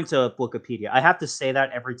 According to Wikipedia. I have to say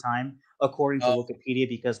that every time, according to Wikipedia,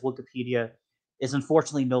 because Wikipedia is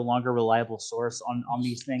unfortunately no longer a reliable source on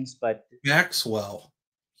these things. But Maxwell,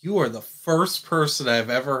 you are the first person I've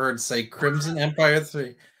ever heard say Crimson Empire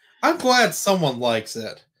 3. I'm glad someone likes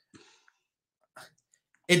it.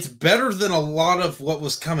 It's better than a lot of what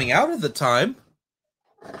was coming out at the time.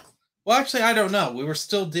 Well, actually, I don't know. We were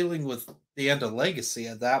still dealing with the end of Legacy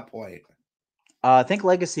at that point. I think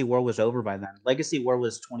Legacy War was over by then. Legacy War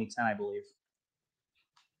was 2010, I believe.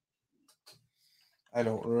 I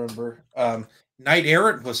don't remember. Knight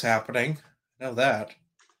Errant was happening. I know that.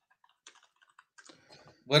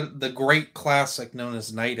 What the great classic known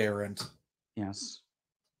as Knight Errant. Yes.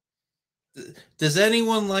 Does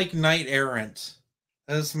anyone like Knight Errant?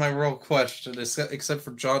 That's my real question, except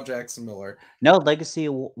for John Jackson Miller. No, Legacy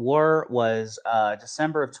War was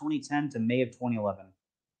December of 2010 to May of 2011.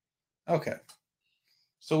 Okay.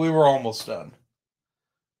 So we were almost done.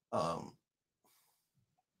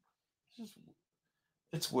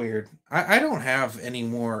 It's weird. I don't have any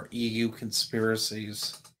more EU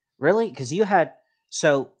conspiracies. Really? Because you had...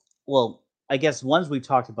 well, I guess ones we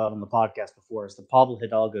talked about on the podcast before is that Pablo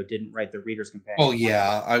Hidalgo didn't write the Reader's Companion. Oh,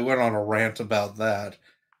 yeah. I went on a rant about that.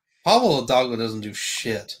 Pablo Hidalgo doesn't do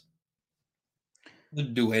shit.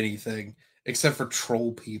 Doesn't do anything except for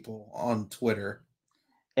troll people on Twitter.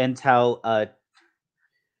 And how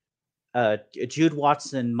Jude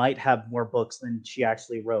Watson might have more books than she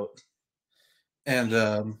actually wrote. And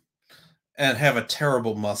have a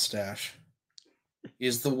terrible mustache. He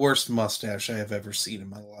is the worst mustache I have ever seen in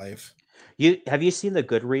my life. Have you seen the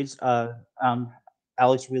Goodreads,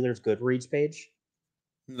 Alex Wheeler's Goodreads page?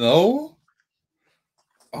 No.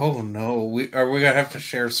 Oh no, are we gonna have to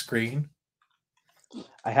share screen?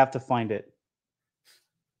 I have to find it.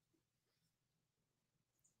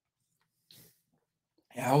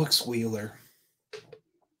 Alex Wheeler.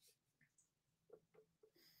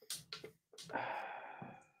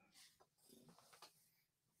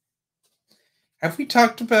 Have we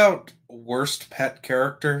talked about worst pet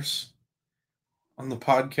characters on the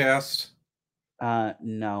podcast?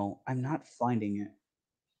 No, I'm not finding it.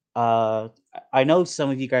 I know some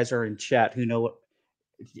of you guys are in chat who know what.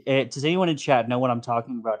 Does anyone in chat know what I'm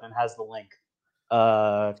talking about and has the link?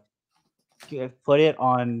 Uh, Put it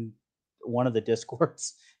on one of the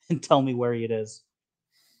discords and tell me where it is.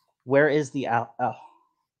 Where is the oh.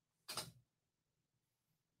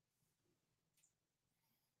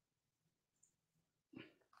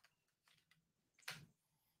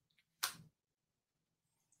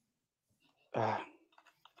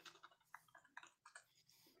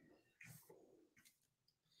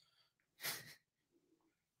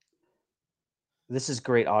 This is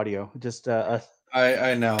great audio. Just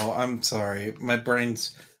I know. I'm sorry. My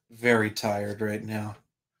brain's very tired right now.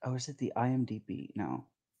 Oh, is it the IMDb? No.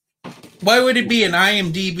 Why would it be an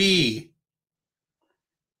IMDb?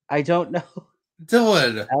 I don't know.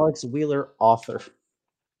 Dylan. Alex Wheeler, author.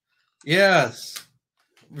 Yes.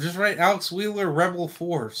 Just write Alex Wheeler Rebel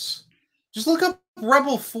Force. Just look up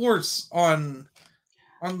Rebel Force on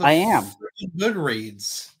the I am.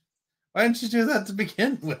 Goodreads. Why didn't you do that to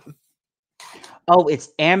begin with? Oh, it's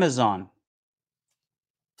Amazon.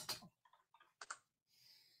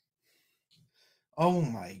 Oh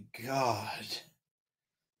my god.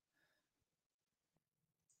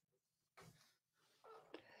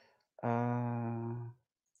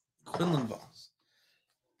 Quinlan Voss.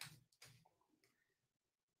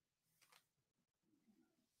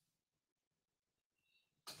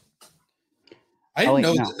 I didn't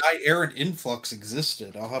know that Knight Errant Influx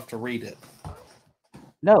existed. I'll have to read it.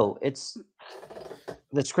 No, it's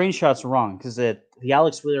the screenshot's wrong because the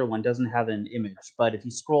Alex Wheeler one doesn't have an image. But if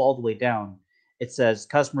you scroll all the way down, it says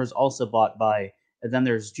customers also bought by, and then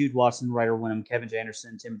there's Jude Watson, Ryder Wenham, Kevin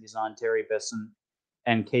Janderson, Timothy Zahn, Terry Bisson,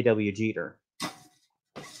 and KW Jeter.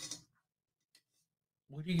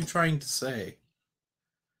 What are you trying to say?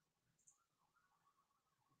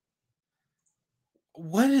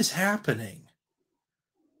 What is happening?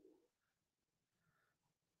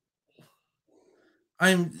 I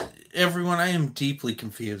am deeply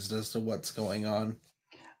confused as to what's going on.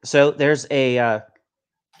 So there's a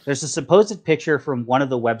supposed picture from one of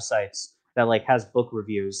the websites that like has book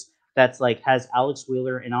reviews that's like has Alex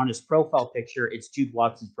Wheeler, and on his profile picture it's Jude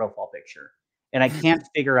Watson's profile picture, and I can't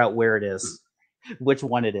figure out where it is, which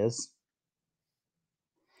one it is.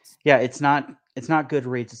 Yeah, it's not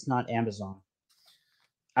Goodreads, it's not Amazon.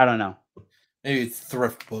 I don't know. Maybe it's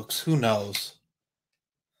Thrift Books. Who knows?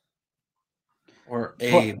 Or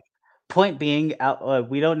Abe. Point being,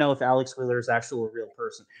 we don't know if Alex Wheeler is actually a real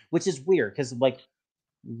person, which is weird because, like,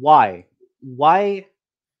 why?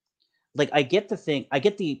 Like, I get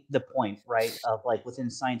the point, right? Of like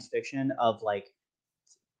within science fiction, of like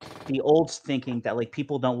the old thinking that like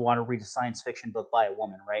people don't want to read a science fiction book by a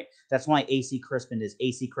woman, right? That's why A.C. Crispin is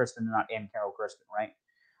A.C. Crispin and not Anne Carroll Crispin, right?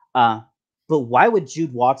 But why would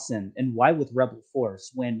Jude Watson and why with Rebel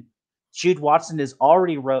Force when Jude Watson is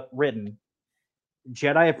already written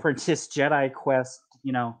Jedi Apprentice, Jedi Quest,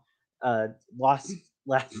 Lost,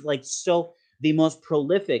 like so the most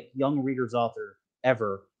prolific young readers author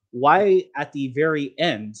ever. Why at the very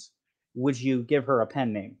end would you give her a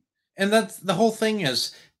pen name? And that's the whole thing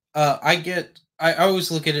is, I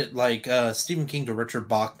always look at it like Stephen King to Richard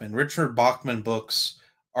Bachman. Richard Bachman books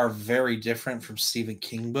are very different from Stephen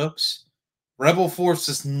King books. Rebel Force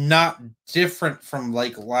is not different from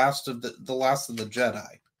like Last of the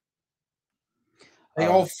Jedi. They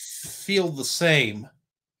all feel the same.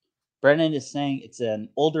 Brennan is saying it's an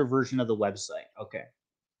older version of the website. Okay,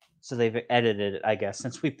 so they've edited it, I guess,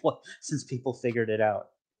 since people figured it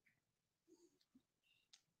out.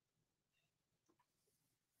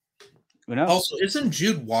 Who knows? Also, isn't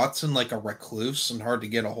Jude Watson like a recluse and hard to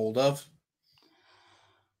get a hold of?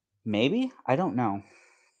 Maybe, I don't know.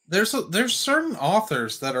 There's certain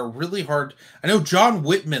authors that are really hard. I know John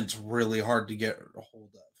Whitman's really hard to get a hold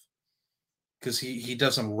of because he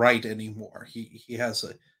doesn't write anymore. He has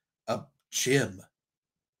a gym.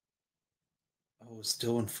 Oh, is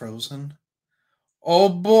Dylan frozen? Oh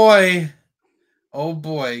boy. Oh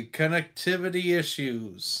boy, connectivity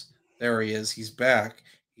issues. There he is. He's back.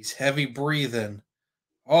 He's heavy breathing.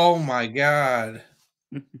 Oh my god.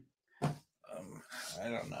 I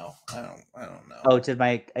don't know. I don't know. Oh, did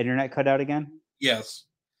my internet cut out again? Yes.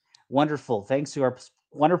 Wonderful. Thanks to our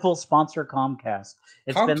wonderful sponsor, Comcast.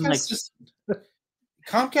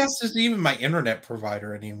 Comcast isn't even my internet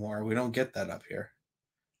provider anymore. We don't get that up here.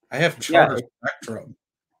 I have Charter Spectrum.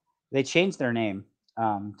 They changed their name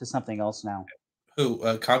to something else now. Who?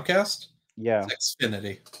 Comcast? Yeah. It's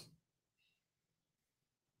Xfinity.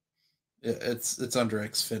 It's under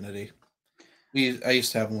Xfinity. I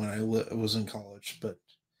used to have one when I was in college, but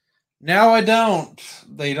now I don't.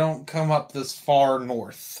 They don't come up this far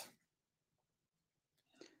north.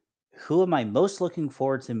 Who am I most looking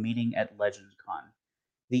forward to meeting at Legends Con?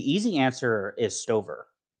 The easy answer is Stover.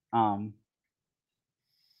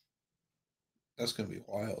 That's going to be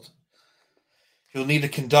wild. You'll need to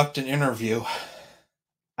conduct an interview.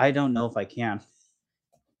 I don't know if I can.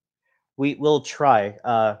 We'll try.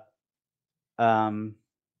 I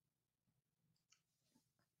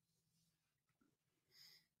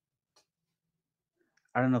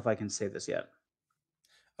don't know if I can say this yet.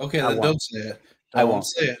 Okay, then don't say it. I won't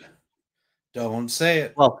say it. Don't say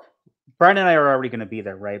it. Well, Brian and I are already going to be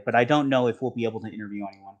there, right? But I don't know if we'll be able to interview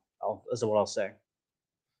anyone. Is what I'll say.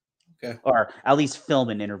 Okay. Or at least film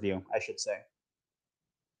an interview, I should say.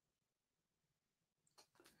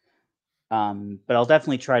 But I'll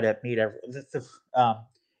definitely try to meet everyone.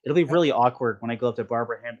 It'll be really awkward when I go up to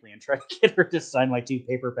Barbara Hambly and try to get her to sign my 2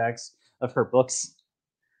 paperbacks of her books.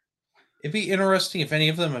 It'd be interesting if any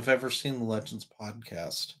of them have ever seen the Legends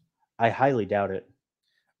podcast. I highly doubt it.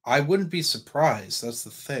 I wouldn't be surprised. That's the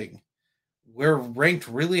thing. We're ranked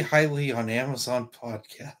really highly on Amazon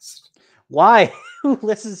Podcast. Why? Who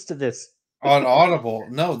listens to this? On Audible.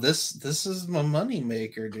 No, this is my money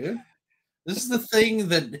maker, dude. This is the thing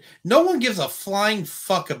that no one gives a flying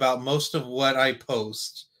fuck about most of what I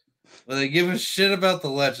post. But they give a shit about the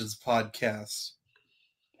Legends podcast.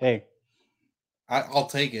 Hey. I'll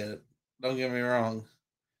take it. Don't get me wrong.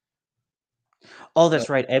 Oh, that's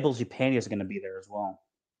right. Abel Japania is going to be there as well.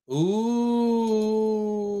 Ooh.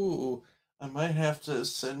 I might have to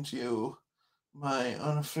send you my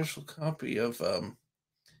unofficial copy of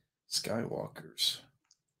Skywalkers.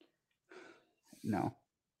 No.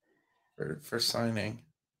 For signing.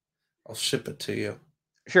 I'll ship it to you.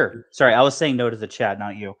 Sure. Sorry, I was saying no to the chat,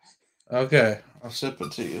 not you. Okay, I'll ship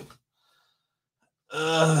it to you.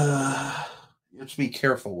 You have to be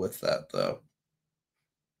careful with that, though.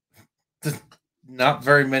 Not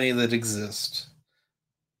very many that exist.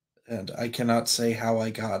 And I cannot say how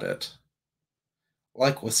I got it.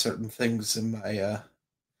 Like with certain things in my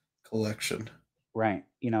collection. Right.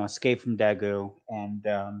 Escape from Dagu and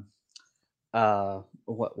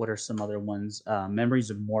what are some other ones? Memories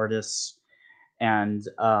of Mortis and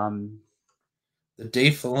the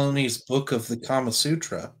Dave Filoni's Book of the Kama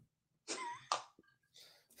Sutra.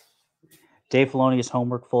 Dave Filoni's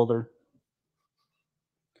homework folder.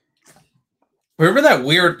 Remember that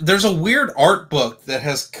weird? There's a weird art book that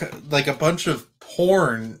has like a bunch of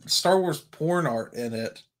Star Wars porn art in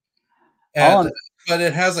it, but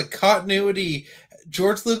it has a continuity.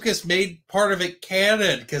 George Lucas made part of it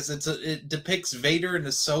canon because it depicts Vader and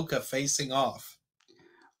Ahsoka facing off.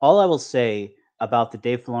 All I will say about the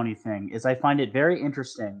Dave Filoni thing is I find it very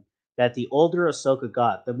interesting that the older Ahsoka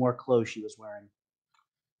got, the more clothes she was wearing.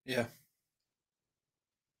 Yeah.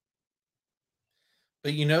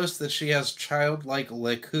 But you notice that she has childlike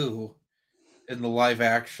Leku in the live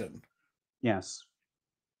action. Yes.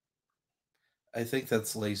 I think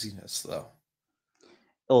that's laziness, though.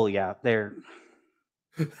 Oh, yeah. They're...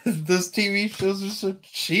 Those TV shows are so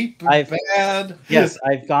cheap and bad. Yes,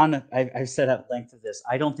 I've said at length of this.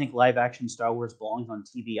 I don't think live action Star Wars belongs on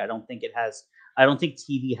TV. I don't think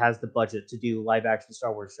TV has the budget to do live action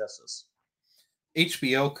Star Wars justice.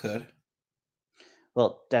 HBO could.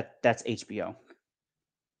 Well, that's HBO.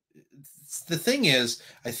 The thing is,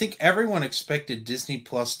 I think everyone expected Disney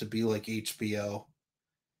Plus to be like HBO.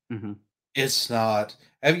 Mm-hmm. It's not.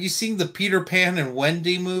 Have you seen the Peter Pan and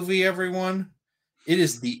Wendy movie, everyone? It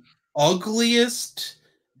is the ugliest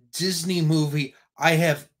Disney movie I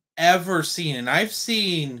have ever seen. And I've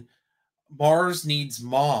seen Mars Needs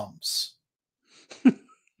Moms,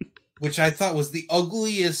 which I thought was the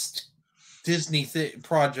ugliest Disney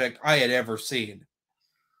project I had ever seen.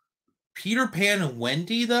 Peter Pan and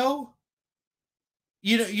Wendy, though?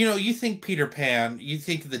 You think Peter Pan, you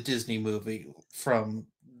think of the Disney movie from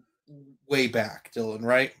way back, Dylan,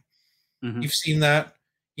 right? Mm-hmm. You've seen that?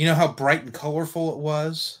 You know how bright and colorful it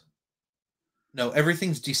was? No,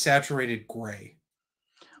 everything's desaturated gray.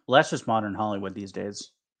 Well, that's just modern Hollywood these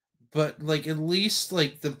days. But at least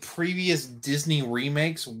the previous Disney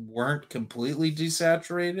remakes weren't completely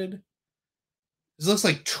desaturated. This looks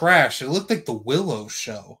like trash. It looked like the Willow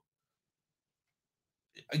show.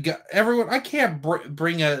 Everyone, I can't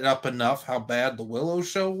bring it up enough how bad the Willow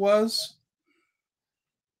show was.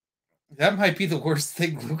 That might be the worst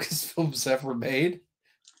thing Lucasfilm's ever made.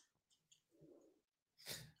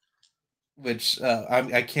 Which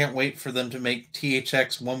I can't wait for them to make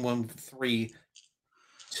THX 113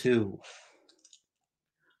 2.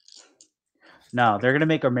 No, they're gonna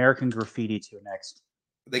make American Graffiti 2 next.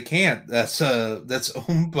 They can't. That's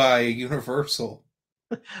owned by Universal.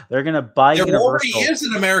 They're gonna buy there Universal. already is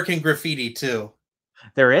an American Graffiti too.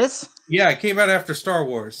 There is? Yeah, it came out after Star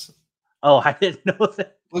Wars. Oh, I didn't know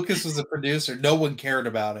that. Lucas was a producer. No one cared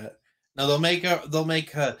about it. Now they'll make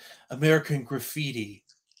a American Graffiti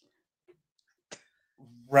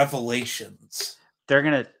Revelations. They're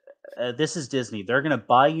gonna. This is Disney. They're gonna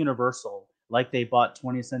buy Universal like they bought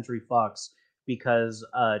 20th Century Fox because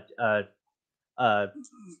all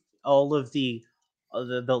of the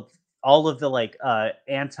all of the like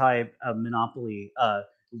anti monopoly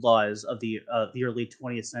laws of the early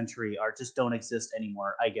 20th century are just don't exist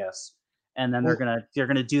anymore, I guess. And then they're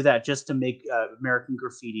gonna do that just to make American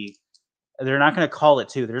Graffiti. They're not gonna call it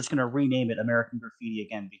too. They're just gonna rename it American Graffiti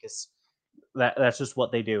again because that's just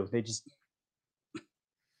what they do. They just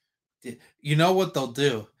You know what they'll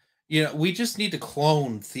do? You know, we just need to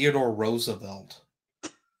clone Theodore Roosevelt.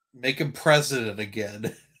 Make him president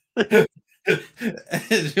again. And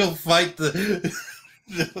he'll fight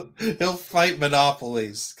he'll fight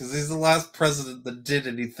monopolies because he's the last president that did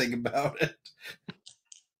anything about it.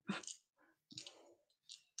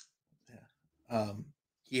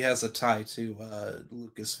 He has a tie to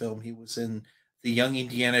Lucasfilm. He was in the Young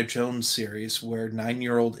Indiana Jones series where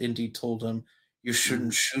 9-year-old Indy told him, "You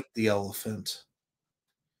shouldn't shoot the elephant.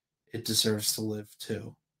 It deserves to live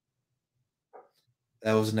too."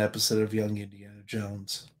 That was an episode of Young Indiana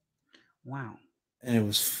Jones. Wow. And it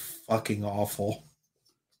was fucking awful.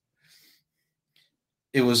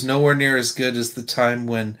 It was nowhere near as good as the time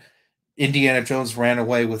when Indiana Jones ran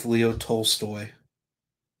away with Leo Tolstoy.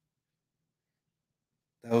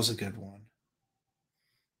 That was a good one.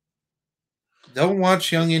 Don't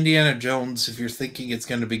watch Young Indiana Jones if you're thinking it's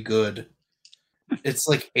going to be good. It's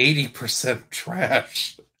like 80%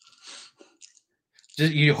 trash.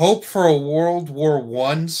 You hope for a World War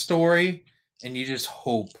I story, and you just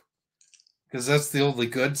hope. Because that's the only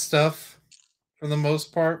good stuff, for the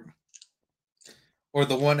most part. Or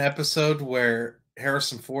the one episode where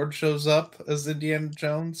Harrison Ford shows up as Indiana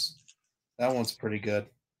Jones. That one's pretty good.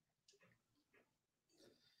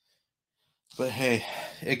 But hey,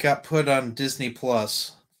 it got put on Disney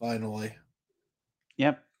Plus finally.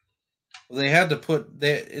 Yep. They had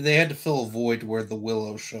to fill a void where the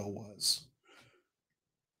Willow show was.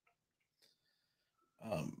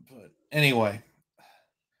 But anyway,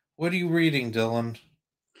 what are you reading, Dylan?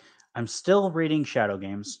 I'm still reading Shadow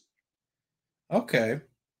Games. Okay.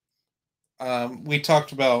 We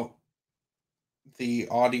talked about the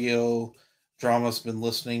audio drama's been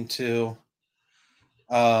listening to.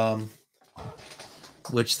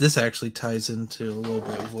 Which this actually ties into a little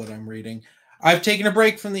bit of what I'm reading. I've taken a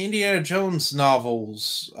break from the Indiana Jones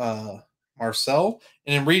novels, Marcel,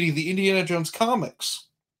 and I'm reading the Indiana Jones comics.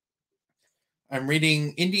 I'm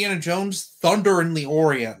reading Indiana Jones Thunder in the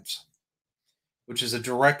Orient, which is a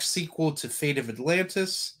direct sequel to Fate of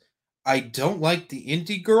Atlantis. I don't like the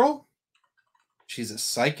indie girl. She's a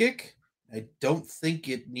psychic. I don't think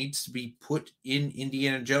it needs to be put in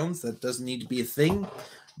Indiana Jones. That doesn't need to be a thing.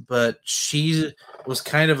 But she was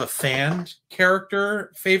kind of a favorite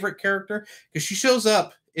character, because she shows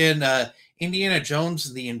up in Indiana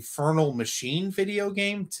Jones the Infernal Machine video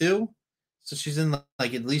game too. So she's in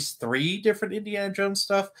like at least 3 different Indiana Jones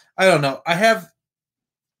stuff. I don't know. I have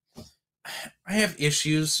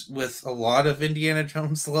issues with a lot of Indiana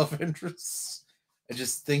Jones love interests. I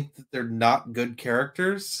just think that they're not good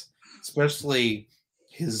characters, especially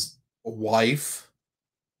his wife.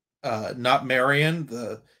 Not Marion,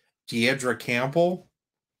 the Deidre Campbell,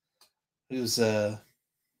 who's that's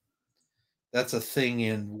a thing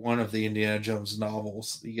in one of the Indiana Jones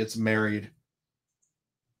novels. He gets married.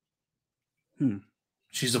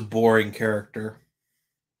 She's a boring character.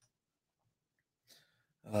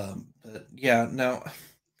 But yeah, no,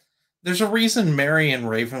 there's a reason Marion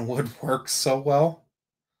Ravenwood works so well,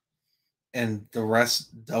 and the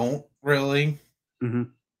rest don't really. Mm-hmm.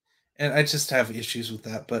 And I just have issues with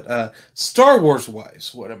that. But Star Wars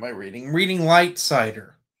wise, what am I reading? I'm reading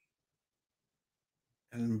Lightsider.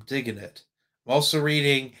 And I'm digging it. I'm also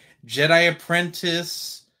reading Jedi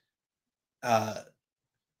Apprentice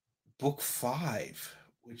Book 5,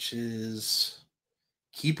 which is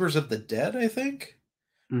Keepers of the Dead, I think.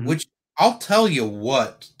 Mm-hmm. Which I'll tell you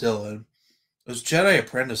what, Dylan. Those Jedi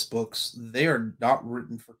Apprentice books, they are not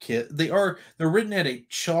written for kids. They're written at a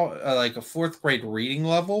like a 4th grade reading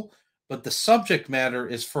level, but the subject matter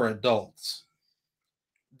is for adults.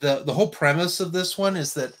 The whole premise of this one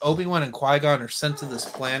is that Obi-Wan and Qui-Gon are sent to this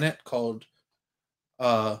planet called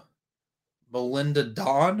Melinda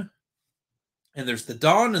Dawn, and there's the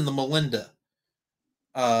Dawn and the Melinda,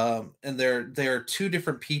 and they're 2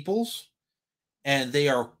 different peoples, and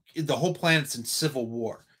the whole planet's in civil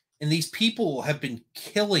war, and these people have been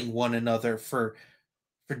killing one another for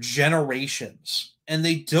generations, and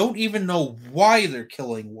they don't even know why they're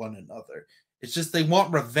killing one another. It's just they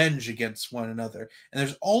want revenge against one another. And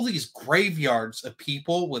there's all these graveyards of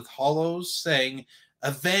people with hollows saying,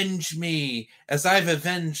 "Avenge me as I've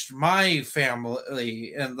avenged my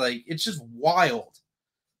family." And like, it's just wild.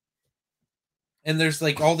 And there's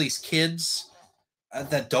like all these kids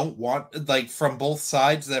that don't want, like, from both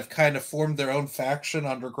sides that have kind of formed their own faction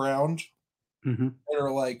underground. Mm-hmm. And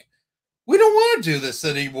are like, we don't want to do this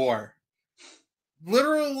anymore.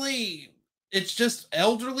 Literally, it's just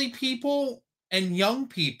elderly people and young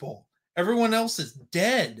people. Everyone else is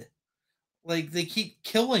dead. Like, they keep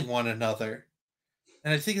killing one another.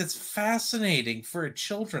 And I think it's fascinating for a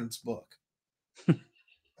children's book.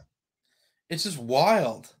 It's just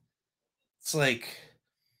wild. It's like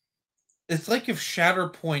if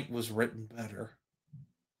Shatterpoint was written better.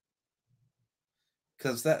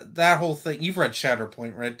 Because that whole thing, you've read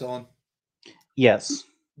Shatterpoint, right, Dylan? Yes.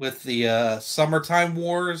 With the summertime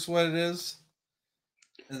war is what it is.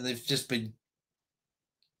 And they've just been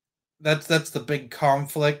that's the big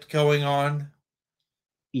conflict going on.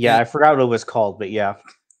 Yeah, I forgot what it was called, but yeah.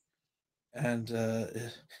 And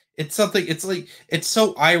it's something, it's like, it's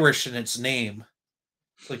so Irish in its name.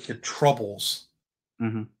 It's like the Troubles.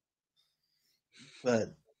 Mm-hmm.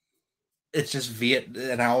 But it's just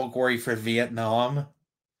an allegory for Vietnam.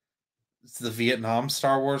 It's the Vietnam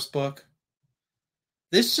Star Wars book.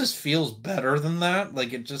 This just feels better than that.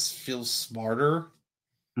 Like, it just feels smarter.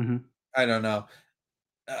 Mm-hmm. I don't know.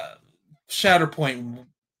 Shatterpoint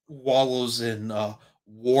wallows in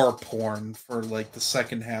war porn for like the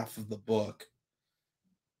second half of the book.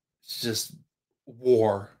 It's just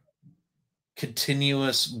war,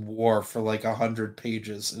 continuous war for like 100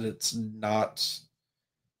 pages, and it's not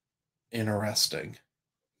interesting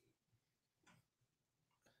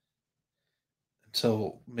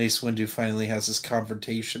until Mace Windu finally has his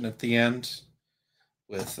confrontation at the end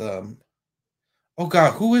with oh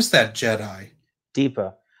god, who is that Jedi?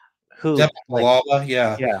 Deepa, who Depa like Billaba,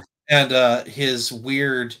 yeah. yeah. And his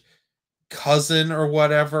weird cousin or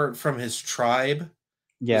whatever from his tribe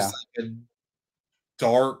Yeah. was like a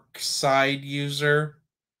dark side user.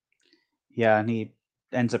 Yeah, and he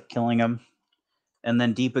ends up killing him. And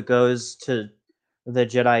then Deepa goes to the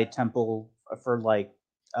Jedi temple for like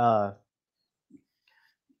uh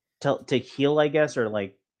to heal, I guess, or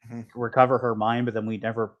like Mhm. recover her mind, but then we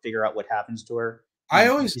never figure out what happens to her. I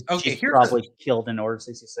And always okay, she's here's probably killed in Order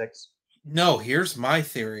 66. no, here's my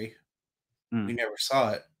theory. We Mm. never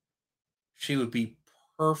saw it. She would be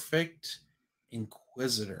perfect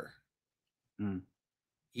Inquisitor. Mm.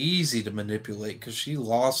 Easy to manipulate because she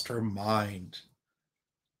lost her mind.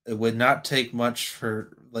 It would not take much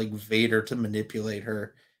for like Vader to manipulate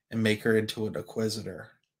her and make her into an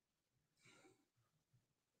Inquisitor.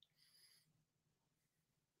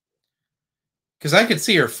 Because I could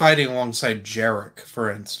see her fighting alongside Jarek, for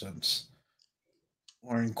instance,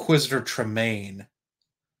 or Inquisitor Tremaine.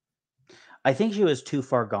 I think she was too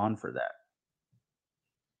far gone for that.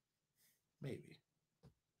 Maybe.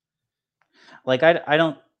 Like I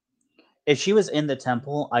don't. If she was in the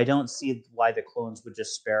temple, I don't see why the clones would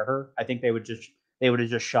just spare her. I think they would have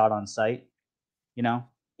just shot on sight. You know.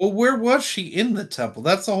 Well, where was she in the temple?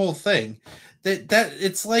 That's the whole thing. That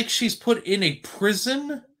it's like she's put in a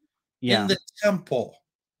prison in Yeah. the temple.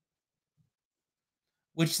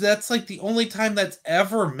 Which that's like the only time that's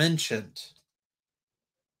ever mentioned.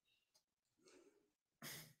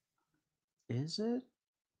 Is it?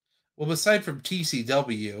 Well, aside from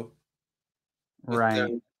TCW,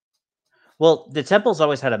 Right. Well, the temple's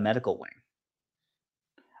always had a medical wing.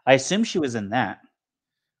 I assume she was in that.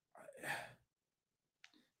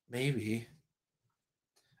 maybe.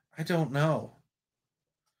 I don't know.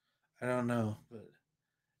 I don't know, but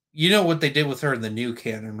you know what they did with her in the new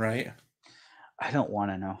canon, right? I don't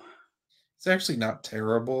want to know. It's actually not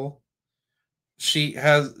terrible. She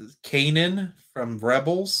has Kanan from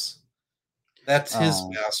Rebels. That's his Oh,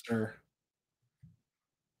 master.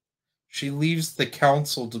 She leaves the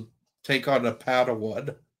council to take on a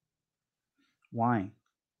Padawan. why?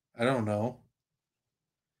 I don't know.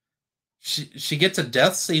 She gets a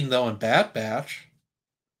death scene though in Bad Batch,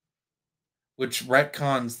 which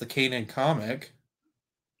retcons the Kanan comic.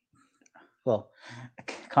 Well,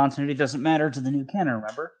 continuity doesn't matter to the new canon,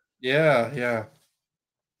 remember? Yeah, yeah.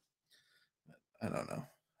 I don't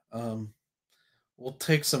know. We'll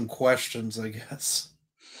take some questions, I guess.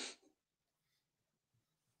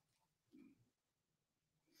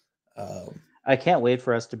 I can't wait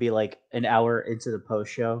for us to be like an hour into the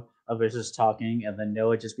post show of us just talking and then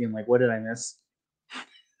Noah just being like, what did I miss?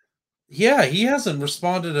 Yeah, he hasn't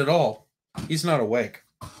responded at all. He's not awake.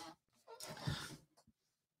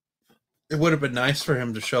 It would have been nice for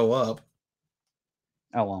him to show up.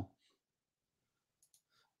 Oh well.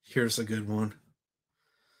 Here's a good one.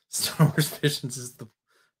 Star Wars Visions is the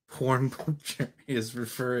porn Jeremy is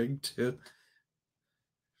referring to.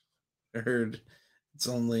 I heard it's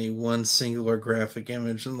only one singular graphic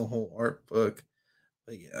image in the whole art book.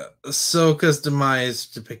 But yeah, Ahsoka's demise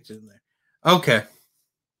depicted in there. Okay.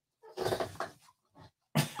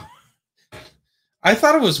 I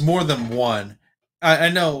thought it was more than one. I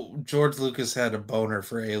know George Lucas had a boner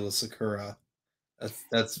for Aayla Secura.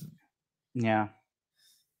 That's yeah.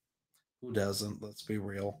 Who doesn't? Let's be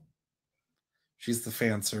real. She's the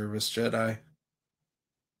fan service Jedi.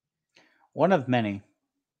 One of many.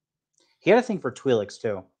 He had a thing for Twi'leks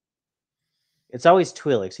too. It's always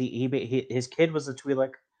Twi'leks. His kid was a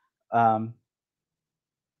Twi'lek.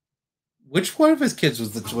 Which one of his kids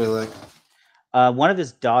was the Twi'lek? One of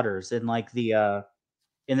his daughters in like the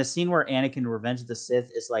in the scene where Anakin Revenge of the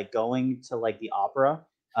Sith is like going to like the opera.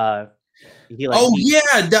 That's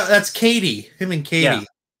Katie. Him and Katie. Yeah.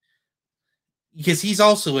 Because he's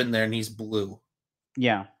also in there and he's blue.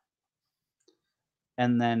 Yeah.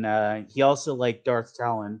 And then he also liked Darth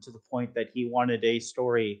Talon to the point that he wanted a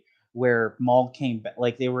story where Maul came back,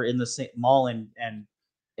 like they were in the same Maul and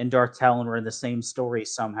Darth Talon were in the same story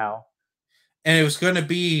somehow. And it was going to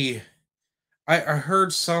be, I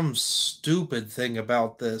heard some stupid thing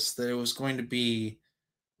about this, that it was going to be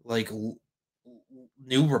like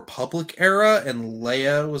New Republic era and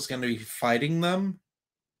Leia was going to be fighting them.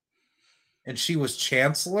 And she was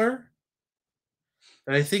Chancellor.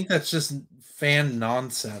 But I think that's just fan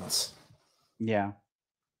nonsense. Yeah.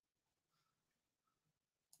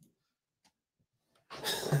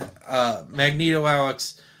 Magneto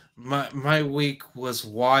Alex, my week was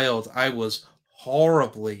wild. I was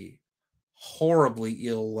horribly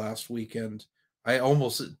ill last weekend. I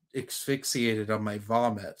almost asphyxiated on my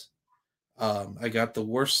vomit. I got the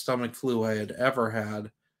worst stomach flu I had ever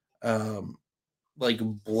had. Like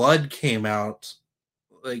blood came out.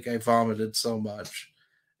 Like I vomited so much.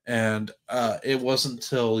 And it wasn't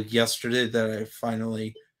until yesterday that I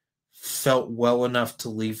finally felt well enough to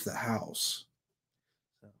leave the house.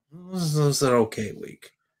 This was an okay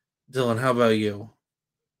week. Dylan, how about you?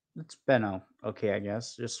 It's been okay, I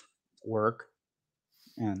guess. Just work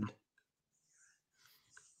and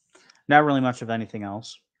not really much of anything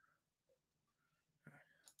else.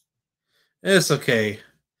 It's okay,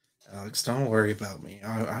 Alex. Don't worry about me.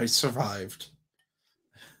 I survived.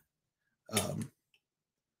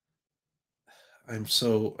 I'm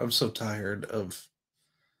so tired of.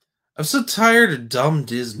 I'm so tired of dumb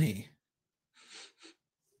Disney.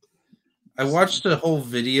 I watched a whole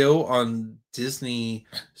video on Disney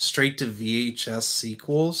straight to VHS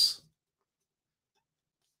sequels.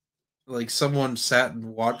 Like someone sat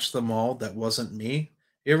and watched them all. That wasn't me.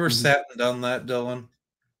 You ever sat and done that, Dylan?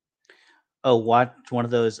 Oh, watch one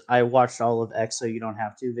of those. I watched all of X, so you don't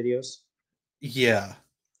have to videos. Yeah.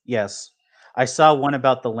 Yes, I saw one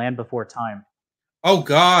about The Land Before Time. Oh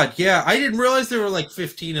God, yeah. I didn't realize there were like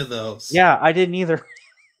 15 of those. Yeah, I didn't either.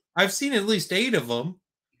 I've seen at least 8 of them.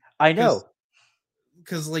 I know.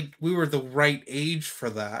 Because like we were the right age for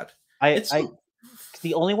that.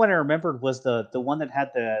 The only one I remembered was the one that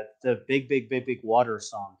had the big water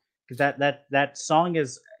song, because that song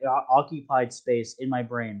is occupied space in my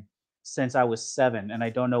brain since I was 7, and I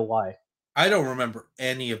don't know why. I don't remember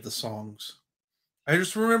any of the songs. I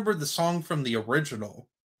just remember the song from the original.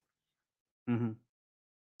 Mm-hmm.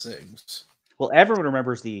 Things. Well, everyone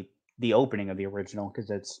remembers the opening of the original because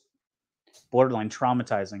it's borderline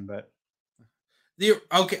traumatizing. But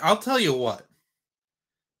okay, I'll tell you what.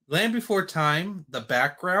 Land Before Time, the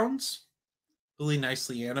backgrounds really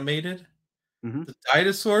nicely animated. Mm-hmm. The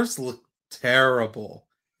dinosaurs look terrible.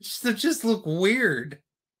 They just look weird.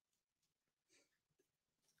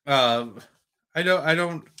 I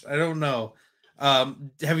don't know.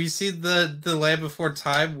 Have you seen the Land Before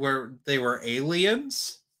Time where they were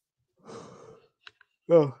aliens?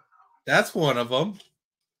 Oh, that's one of them.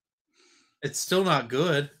 It's still not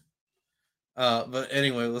good. But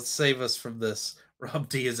anyway, let's save us from this. Rob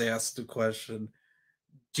D has asked a question.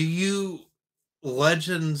 Do you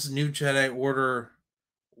Legends New Jedi Order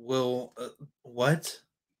will what?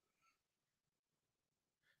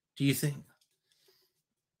 Do you think?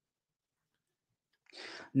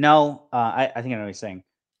 No, I think I know what he's saying.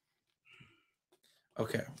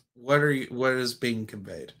 Okay, what is being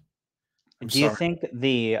conveyed? Do you think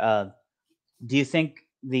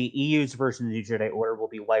the EU's version of the New Jedi Order will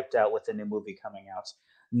be wiped out with the new movie coming out?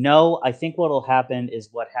 No, I think what'll happen is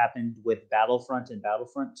what happened with Battlefront and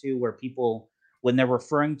Battlefront 2, where people, when they're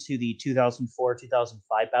referring to the 2004,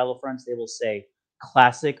 2005 Battlefronts, they will say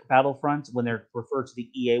classic Battlefront. When they're referred to the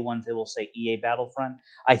EA ones, they will say EA Battlefront.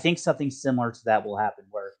 I think something similar to that will happen,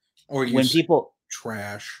 where Or when people,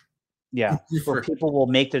 trash. yeah, where people will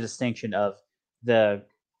make the distinction of the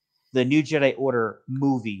New Jedi Order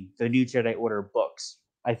movie, the New Jedi Order books.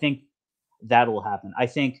 I think that will happen. I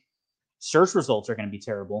think search results are going to be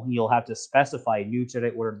terrible. You'll have to specify New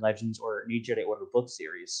Jedi Order Legends or New Jedi Order book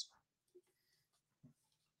series.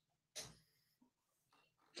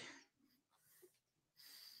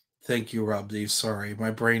 Thank you, Rob D. Sorry,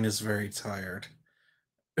 my brain is very tired.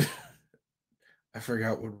 I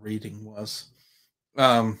forgot what reading was.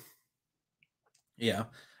 Yeah.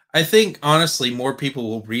 I think honestly more people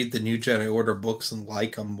will read the New Jedi Order books and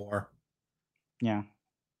like them more. Yeah.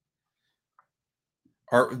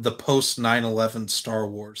 Or the post 9/11 Star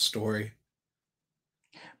Wars story.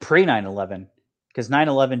 Pre 9/11, because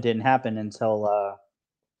 9/11 didn't happen until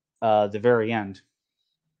the very end.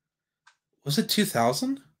 Was it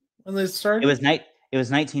 2000 when they started? It was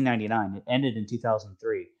 1999. It ended in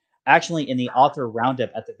 2003. Actually, in the author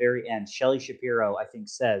roundup at the very end, Shelley Shapiro, I think,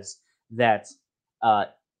 says that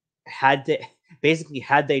had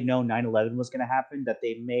they known 9/11 was going to happen, that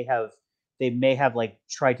they may have like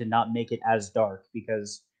tried to not make it as dark,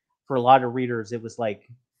 because for a lot of readers it was like,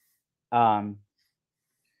 it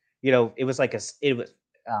was like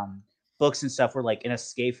books and stuff were like an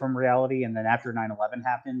escape from reality, and then after 9/11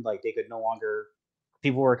 happened, like they could no longer.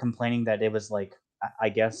 People were complaining that it was like, I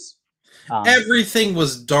guess, everything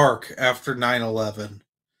was dark after 9/11.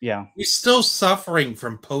 Yeah, we're still suffering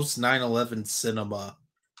from post 9/11 cinema.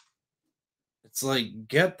 It's like,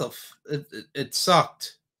 it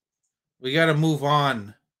sucked. We got to move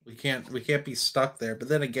on. We can't be stuck there. But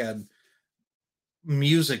then again,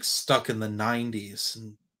 music's stuck in the 90s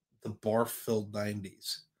and the barf-filled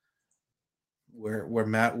 90s, where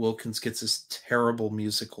Matt Wilkins gets his terrible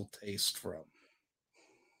musical taste from,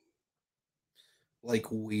 like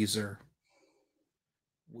Weezer.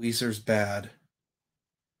 Weezer's bad.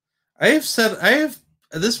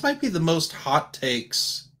 This might be the most hot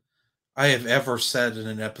takes I have ever said in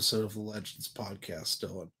an episode of the Legends podcast,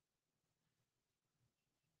 Dylan.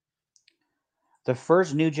 The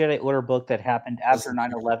first New Jedi Order book that happened after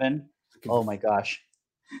 9/11, oh my gosh,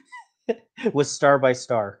 was Star by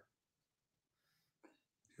Star.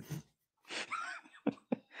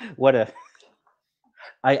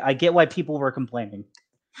 I get why people were complaining.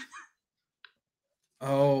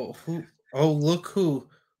 Oh, look who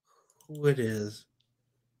it is.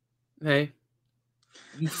 Hey.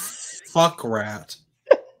 You fuck rat.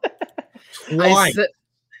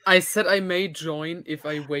 I said I may join if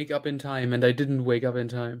I wake up in time, and I didn't wake up in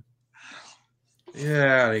time. Get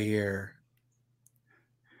out of here.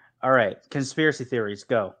 All right, conspiracy theories,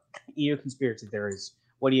 go. EU conspiracy theories.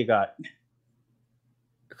 What do you got?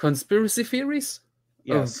 Conspiracy theories?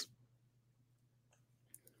 Yes.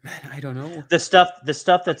 Oh. Man, I don't know. The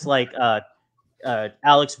stuff that's like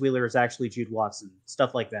Alex Wheeler is actually Jude Watson.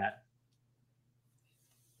 Stuff like that.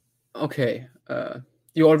 Okay.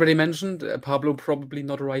 You already mentioned Pablo probably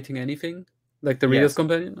not writing anything, like the Reader's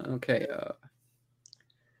Companion. Okay.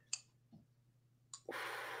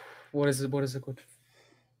 What is a good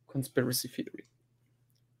conspiracy theory?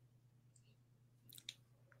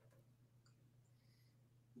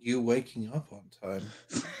 You waking up on time.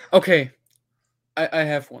 Okay. I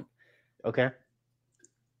have one. Okay.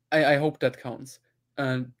 I hope that counts.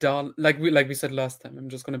 Like we said last time, I'm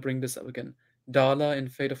just gonna bring this up again. Darla in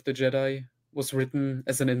Fate of the Jedi was written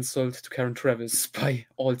as an insult to Karen Traviss by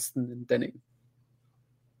Alston and Denning.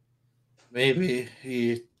 Maybe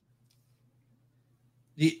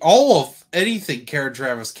all of anything Karen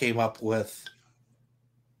Traviss came up with,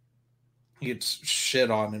 he gets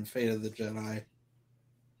shit on in Fate of the Jedi.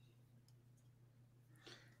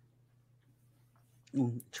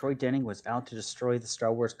 Troy Denning was out to destroy the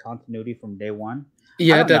Star Wars continuity from day one.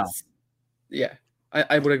 Yeah,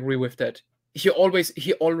 I would agree with that. He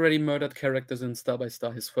already murdered characters in Star by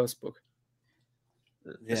Star, his first book.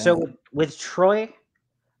 Yeah. So with Troy,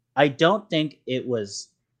 I don't think it was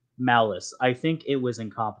malice. I think it was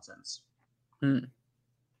incompetence.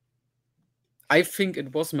 I think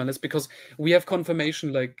it was malice because we have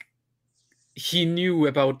confirmation, like, he knew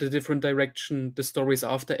about the different direction the stories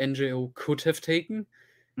after NJO could have taken,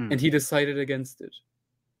 and he decided against it.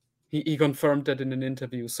 He confirmed that in an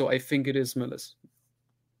interview, so I think it is malice.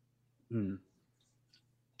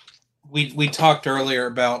 We talked earlier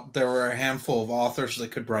about there were a handful of authors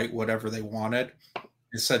that could write whatever they wanted.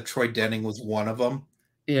 It said Troy Denning was one of them.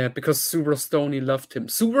 Yeah, because Sura Stoney loved him.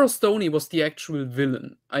 Sura Stoney was the actual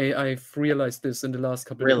villain. I've realized this in the last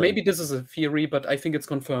couple of days. Maybe this is a theory, but I think it's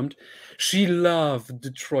confirmed. She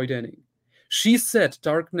loved Troy Denning. She said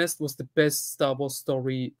Dark Nest was the best Star Wars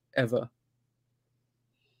story ever.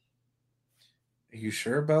 Are you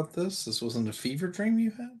sure about this? This wasn't a fever dream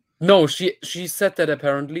you had? No, she said that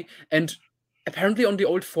apparently. And apparently on the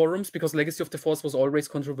old forums, because Legacy of the Force was always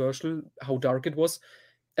controversial, how dark it was,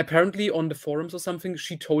 apparently on the forums or something,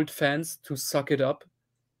 she told fans to suck it up.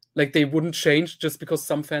 Like they wouldn't change just because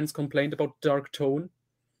some fans complained about dark tone.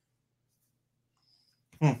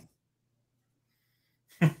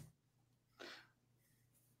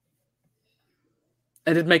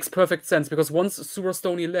 And it makes perfect sense because once Sura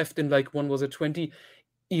Stoney left in like, when was it,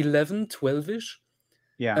 2011, 12-ish?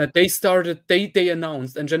 Yeah. They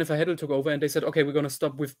announced, and Jennifer Heddle took over, and they said, okay, we're going to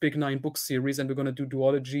stop with big 9 book series, and we're going to do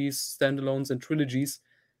duologies, standalones, and trilogies.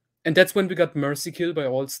 And that's when we got Mercy Kill by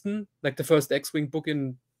Alston, like the first X-Wing book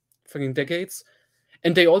in fucking decades.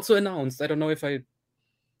 And they also announced, I don't know if I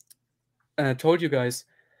told you guys,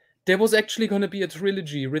 there was actually going to be a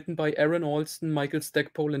trilogy written by Aaron Alston, Michael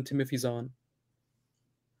Stackpole, and Timothy Zahn.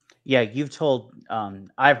 Yeah, you've told.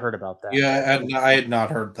 I've heard about that. Yeah, I had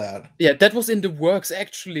not heard that. Yeah, that was in the works,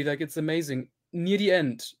 actually. Like, it's amazing. Near the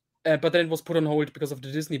end. But then it was put on hold because of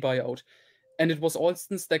the Disney buyout. And it was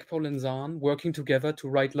Alston, Stackpole, and Zahn working together to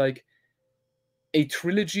write, like, a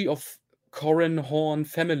trilogy of Corran Horn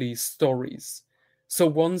family stories. So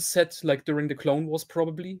one set, like, during the Clone Wars,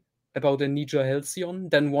 probably, about a Nija Halcyon,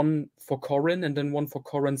 then one for Corran, and then one for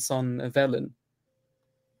Corran's son, Valen.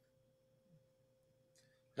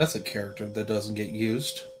 That's a character that doesn't get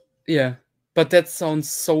used. Yeah, but that sounds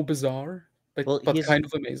so bizarre, but kind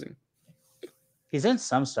of amazing. He's in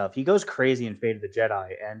some stuff. He goes crazy in Fate of the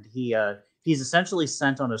Jedi, and he's essentially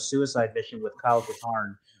sent on a suicide mission with Kyle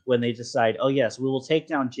Katarn when they decide, oh yes, we will take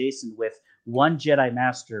down Jacen with 1 Jedi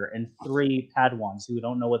Master and 3 Padawans who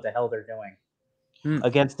don't know what the hell they're doing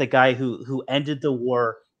against the guy who ended the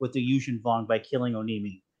war with the Yushin Vong by killing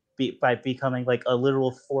Onimi, by becoming like a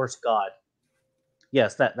literal Force god.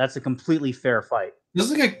 Yes, that's a completely fair fight.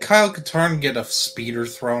 Doesn't Kyle Katarn get a speeder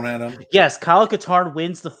thrown at him? Yes, Kyle Katarn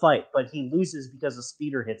wins the fight, but he loses because a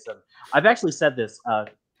speeder hits him. I've actually said this.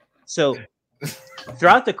 So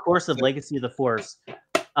throughout the course of Legacy of the Force,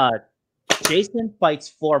 Jacen fights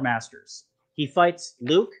 4 masters. He fights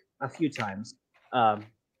Luke a few times.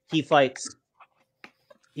 He fights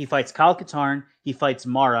Kyle Katarn, he fights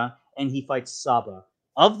Mara, and he fights Saba.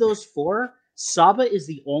 Of those 4, Saba is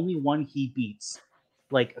the only one he beats,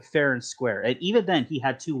 like, fair and square. And even then, he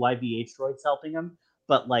had 2 YVH droids helping him,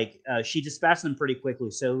 but like she dispatched them pretty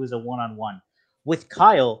quickly, so it was a one-on-one. With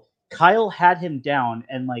Kyle had him down,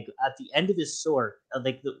 and like at the end of his sword,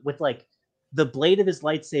 with like the blade of his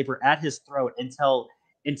lightsaber at his throat until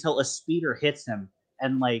a speeder hits him,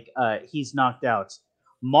 and like he's knocked out.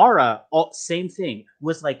 Mara, same thing,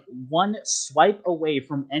 was like 1 swipe away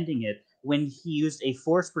from ending it when he used a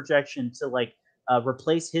force projection to like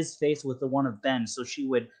replace his face with the one of Ben, so she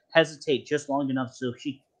would hesitate just long enough so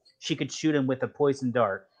she could shoot him with a poison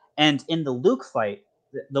dart. And in the Luke fight,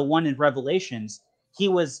 the one in Revelations, he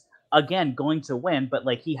was again going to win, but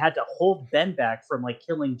like he had to hold Ben back from like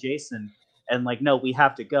killing Jacen, and like, no, we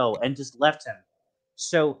have to go, and just left him.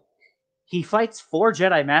 So he fights 4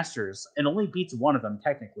 Jedi Masters and only beats 1 of them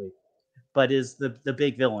technically, but is the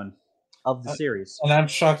big villain of the series. And I'm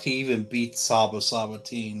shocked he even beat Saba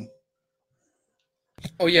Sabatine.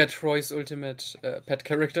 Oh yeah, Troy's ultimate pet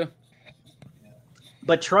character.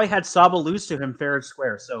 But Troy had Saba lose to him fair and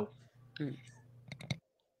square, so.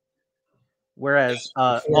 Whereas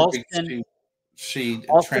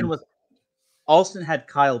Alston had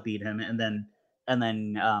Kyle beat him and then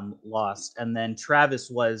lost, and then Travis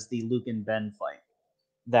was the Luke and Ben fight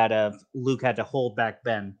that Luke had to hold back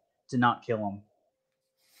Ben to not kill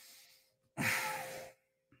him.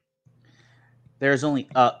 There's only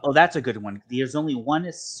that's a good one. There's only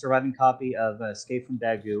 1 surviving copy of Escape from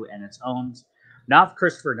Dagu, and it's owned not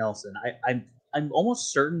Christopher Nelson. I'm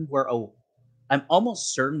almost certain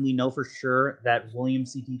we know for sure that William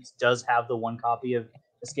C. Dietz does have the 1 copy of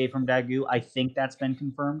Escape from Dagu. I think that's been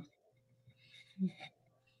confirmed,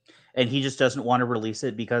 and he just doesn't want to release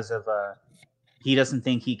it because of he doesn't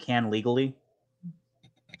think he can legally.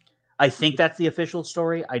 I think that's the official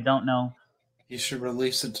story. I don't know. You should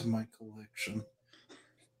release it to my collection,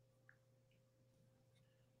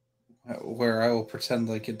 where I will pretend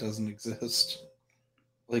like it doesn't exist,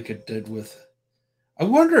 like it did with. I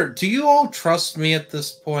wonder, do you all trust me at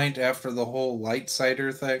this point after the whole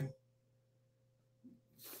Lightsider thing?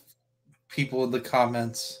 People in the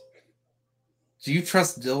comments, do you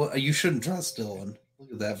trust Dylan? You shouldn't trust Dylan.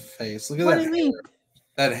 Look at that face. Look at What that do you hair. mean?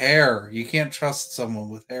 That hair. You can't trust someone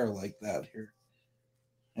with hair like that.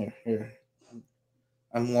 Here.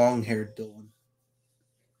 I'm long-haired, Dylan.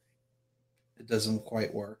 It doesn't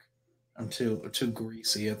quite work. I'm too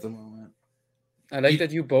greasy at the moment. I like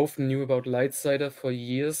that you both knew about Lightsider for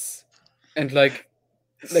years, and like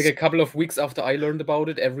a couple of weeks after I learned about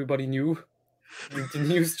it, everybody knew. The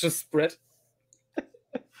news just spread.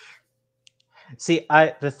 See,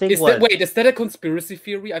 the thing is was... is that a conspiracy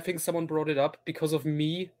theory? I think someone brought it up because of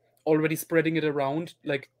me already spreading it around.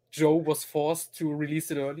 Like, Joe was forced to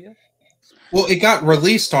release it earlier. Well, it got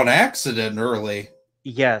released on accident early.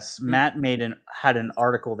 Yes, Matt had an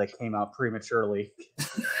article that came out prematurely,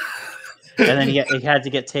 and then it had to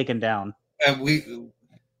get taken down. And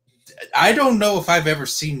I don't know if I've ever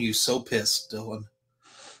seen you so pissed, Dylan.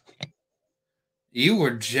 You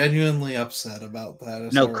were genuinely upset about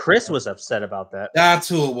that. No, Chris was upset about that. That's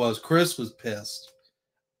who it was. Chris was pissed.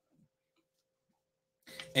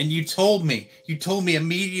 And you told me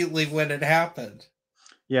immediately when it happened.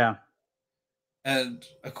 Yeah. And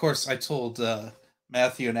of course I told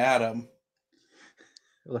Matthew and Adam.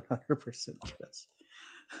 100% yes.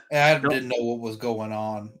 Adam didn't know what was going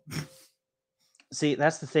on. See,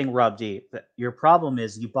 that's the thing, Rob D. Your problem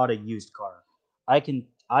is you bought a used car.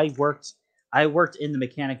 I worked in the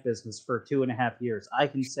mechanic business for 2.5 years. I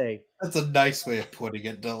can say that's a nice way of putting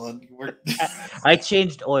it, Dylan. I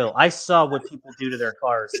changed oil. I saw what people do to their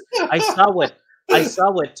cars. I saw what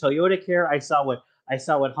Toyota Care. I saw what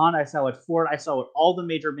Honda. I saw what Ford. I saw what all the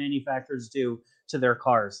major manufacturers do to their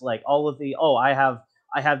cars. Like all of the I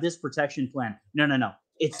have this protection plan. No.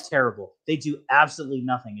 It's terrible. They do absolutely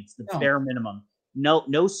nothing. It's the bare minimum. No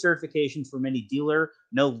certifications from any dealer.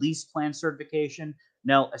 No lease plan certification.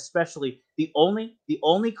 No, especially the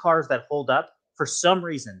only cars that hold up for some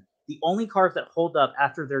reason, the only cars that hold up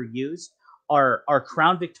after they're used are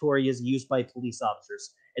Crown Victorias used by police officers.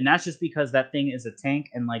 And that's just because that thing is a tank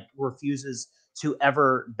and like refuses to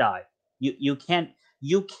ever die. They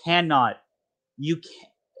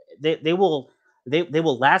will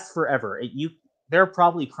last forever. They're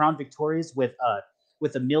probably Crown Victorias with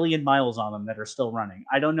 1 million miles on them that are still running.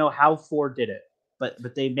 I don't know how Ford did it,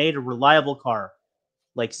 but they made a reliable car.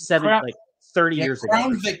 Like 30 years ago.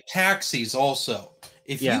 Crown Vic taxis also.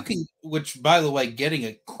 If you can, which by the way, getting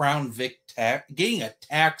a Crown Vic getting a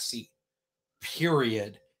taxi,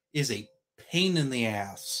 period, is a pain in the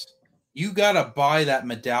ass. You gotta buy that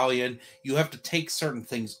medallion. You have to take certain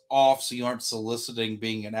things off so you aren't soliciting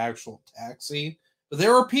being an actual taxi. But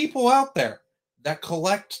there are people out there that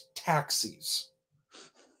collect taxis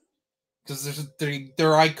because they're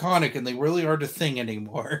iconic and they really aren't a thing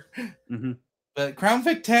anymore. Mm-hmm. But Crown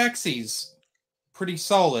Vic taxis, pretty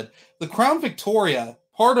solid. The Crown Victoria,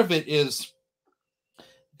 part of it is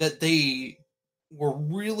that they were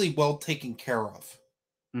really well taken care of.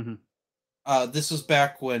 Mm-hmm. This was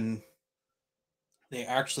back when they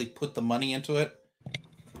actually put the money into it.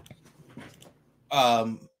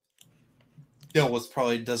 Bill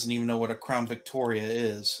probably doesn't even know what a Crown Victoria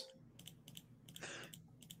is.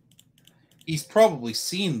 He's probably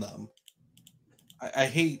seen them. I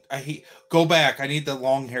hate. Go back. I need the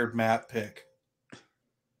long-haired Matt pick.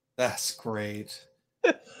 That's great.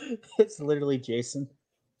 It's literally Jason.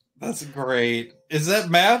 That's great. Is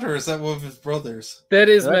that Matt or is that one of his brothers? That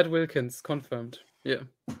is Matt Wilkins, confirmed. Yeah.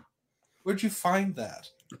 Where'd you find that?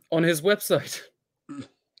 On his website.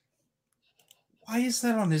 Why is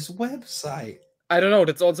that on his website? I don't know.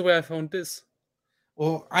 That's also where I found this.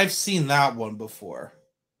 Well, I've seen that one before.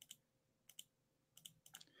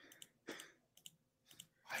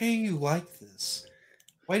 Why are you like this?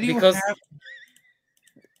 Why do you have...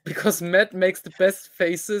 Because Matt makes the best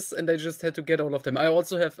faces, and I just had to get all of them. I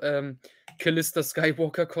also have Callista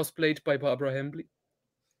Skywalker cosplayed by Barbara Hambly.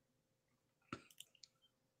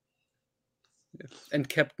 Yeah. And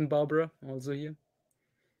Captain Barbara also here.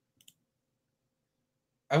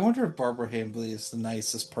 I wonder if Barbara Hambly is the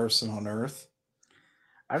nicest person on Earth.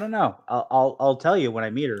 I don't know. I'll tell you when I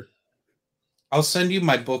meet her. I'll send you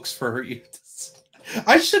my books for her.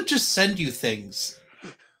 I should just send you things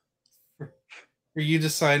for you to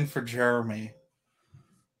sign for Jeremy.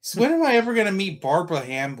 So when am I ever going to meet Barbara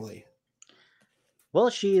Hambly? Well,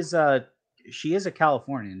 she is a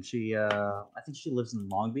Californian. I think she lives in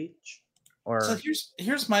Long Beach. So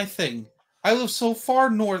here's my thing. I live so far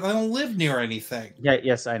north. I don't live near anything. Yeah,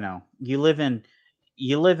 yes, I know. You live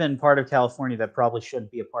in part of California that probably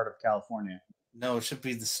shouldn't be a part of California. No, it should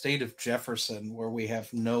be the state of Jefferson, where we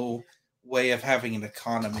have no way of having an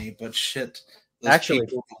economy. But shit. Actually,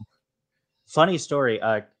 funny story.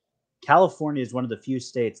 California is one of the few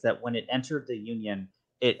states that when it entered the union,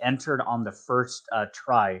 it entered on the first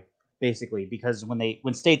try, basically, because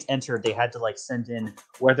when states entered, they had to like send in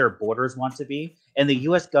where their borders want to be, and the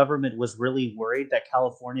U.S. government was really worried that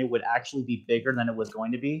California would actually be bigger than it was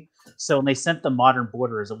going to be. So when they sent the modern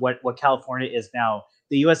borders of what California is now,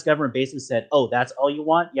 the U.S. government basically said, "Oh, that's all you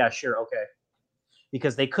want? Yeah, sure, okay,"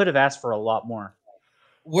 because they could have asked for a lot more.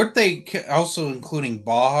 Weren't they also including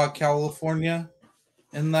Baja California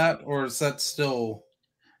in that, or is that still?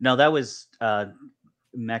 No, that was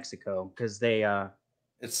Mexico, because they.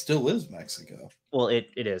 It still is Mexico. Well,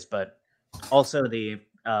 it is, but also the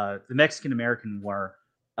Mexican American War.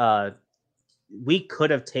 We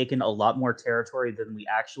could have taken a lot more territory than we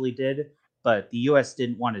actually did, but the U.S.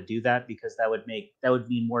 didn't want to do that because that would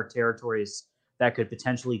mean more territories that could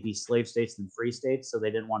potentially be slave states than free states. So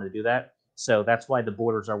they didn't want to do that. So that's why the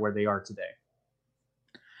borders are where they are today.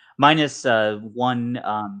 Minus one,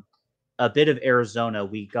 a bit of Arizona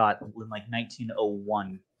we got in like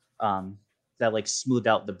 1901 that like smoothed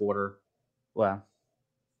out the border. Wow.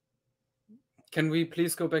 Can we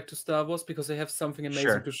please go back to Star Wars, because I have something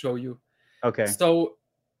amazing to show you. Okay. So,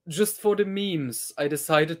 just for the memes, I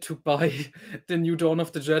decided to buy the new Dawn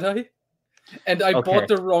of the Jedi, and I bought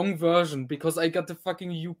the wrong version because I got the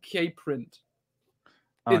fucking UK print.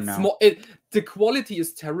 Oh, no. The quality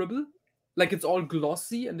is terrible. Like, it's all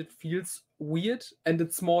glossy and it feels weird, and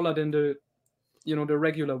it's smaller than the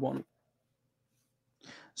regular one.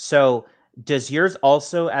 So, does yours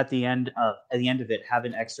also at the end of it have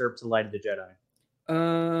an excerpt to Light of the Jedi?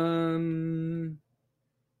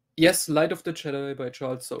 Yes, Light of the Jedi by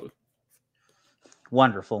Charles Soule.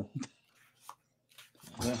 Wonderful.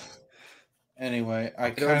 Yeah. Anyway,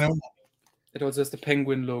 it also has the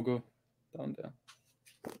penguin logo down there.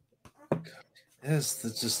 It's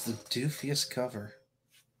just the doofiest cover.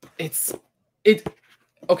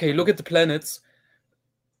 Okay, look at the planets.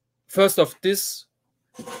 First off, this,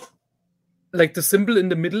 like the symbol in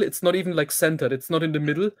the middle, it's not even like centered. It's not in the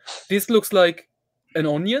middle. This looks like an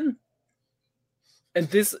onion. And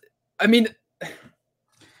this, I mean,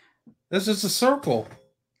 this is a circle.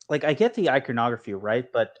 Like, I get the iconography, right?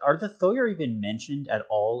 But are the Thoir even mentioned at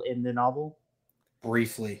all in the novel?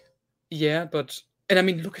 Briefly. Yeah, and I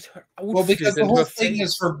mean, look at her outfit. Well, because the whole thing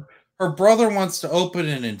is her brother wants to open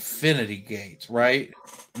an infinity gate, right?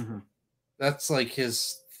 Mm-hmm. That's like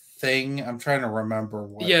his thing. I'm trying to remember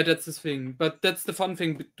what. Yeah, that's his thing. But that's the fun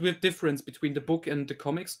thing with difference between the book and the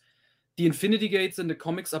comics. The Infinity Gates in the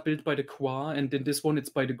comics are built by the Qua, and in this one it's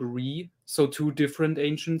by the Gree. So 2 different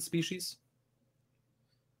ancient species.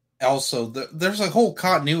 Also, there's a whole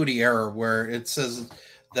continuity error where it says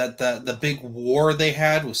that the big war they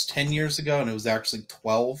had was 10 years ago, and it was actually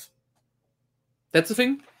 12. That's the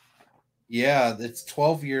thing? Yeah, it's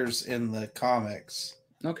 12 years in the comics.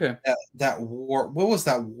 Okay. That war, what was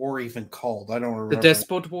that war even called? I don't remember. The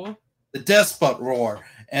Despot War? The Despot War.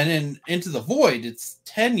 And in Into the Void, it's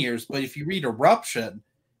 10 years, but if you read Eruption,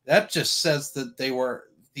 that just says that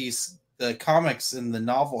the comics in the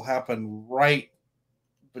novel happen right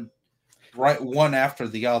one after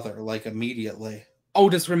the other, like immediately. Oh,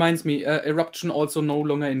 this reminds me, Eruption also no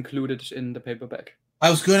longer included in the paperback. I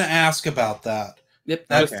was going to ask about that. Yep,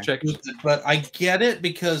 just checked. But I get it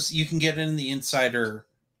because you can get it in the Insider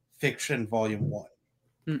Fiction Volume 1.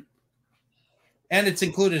 And it's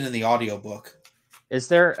included in the audiobook. Is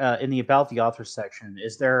there, in the About the Author section,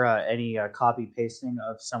 is there any copy-pasting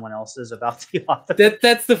of someone else's About the Author?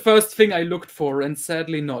 That's the first thing I looked for, and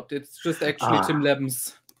sadly not. It's just actually Tim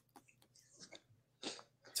Lebbins.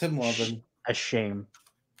 Tim Levin. A shame.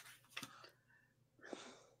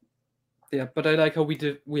 Yeah, but I like how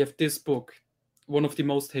we have this book, one of the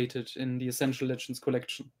most hated in the Essential Legends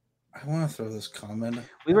collection. I want to throw this comment.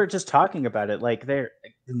 We were just talking about it. Like, the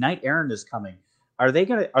Knight Errant is coming. Are they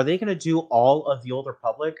gonna do all of the Old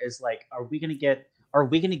Republic? Is like, are we gonna get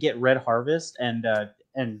Red Harvest and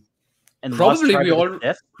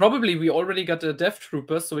probably we already got the Death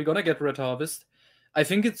Troopers, so we're gonna get Red Harvest. I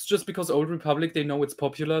think it's just because Old Republic, they know it's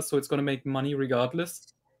popular, so it's gonna make money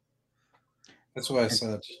regardless. That's what I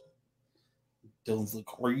said. Dylan's like,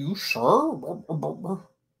 "Are you sure?"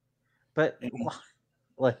 But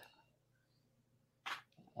what?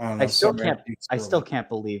 I still can't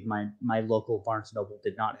believe my local Barnes & Noble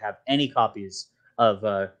did not have any copies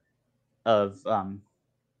of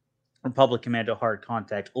Republic Commando Hard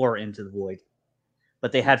Contact or Into the Void,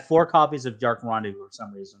 but they had 4 copies of Dark Rendezvous for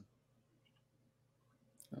some reason.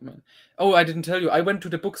 Oh, I didn't tell you. I went to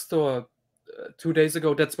the bookstore 2 days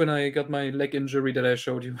ago. That's when I got my leg injury that I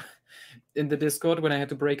showed you in the Discord when I had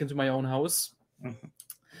to break into my own house.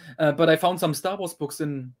 Mm-hmm. But I found some Star Wars books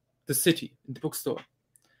in the city, in the bookstore.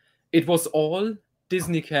 It was all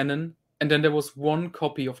Disney canon And then there was one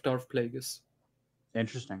copy of Darth Plagueis.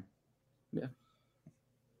 Interesting. Yeah.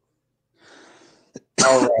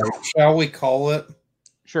 All right. Shall we call it?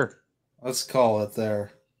 Sure. Let's call it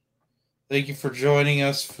there. Thank you for joining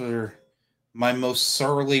us for my most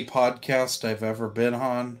surly podcast I've ever been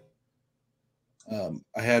on.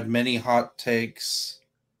 I had many hot takes.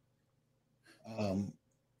 I'm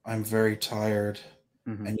very tired.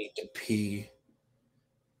 Mm-hmm. I need to pee.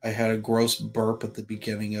 I had a gross burp at the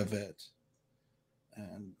beginning of it.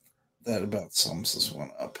 And that about sums this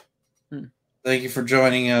one up. Thank you for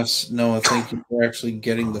joining us. Noah, thank you for actually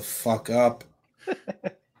getting the fuck up.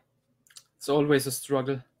 It's always a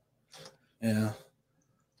struggle. Yeah.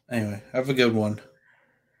 Anyway, have a good one.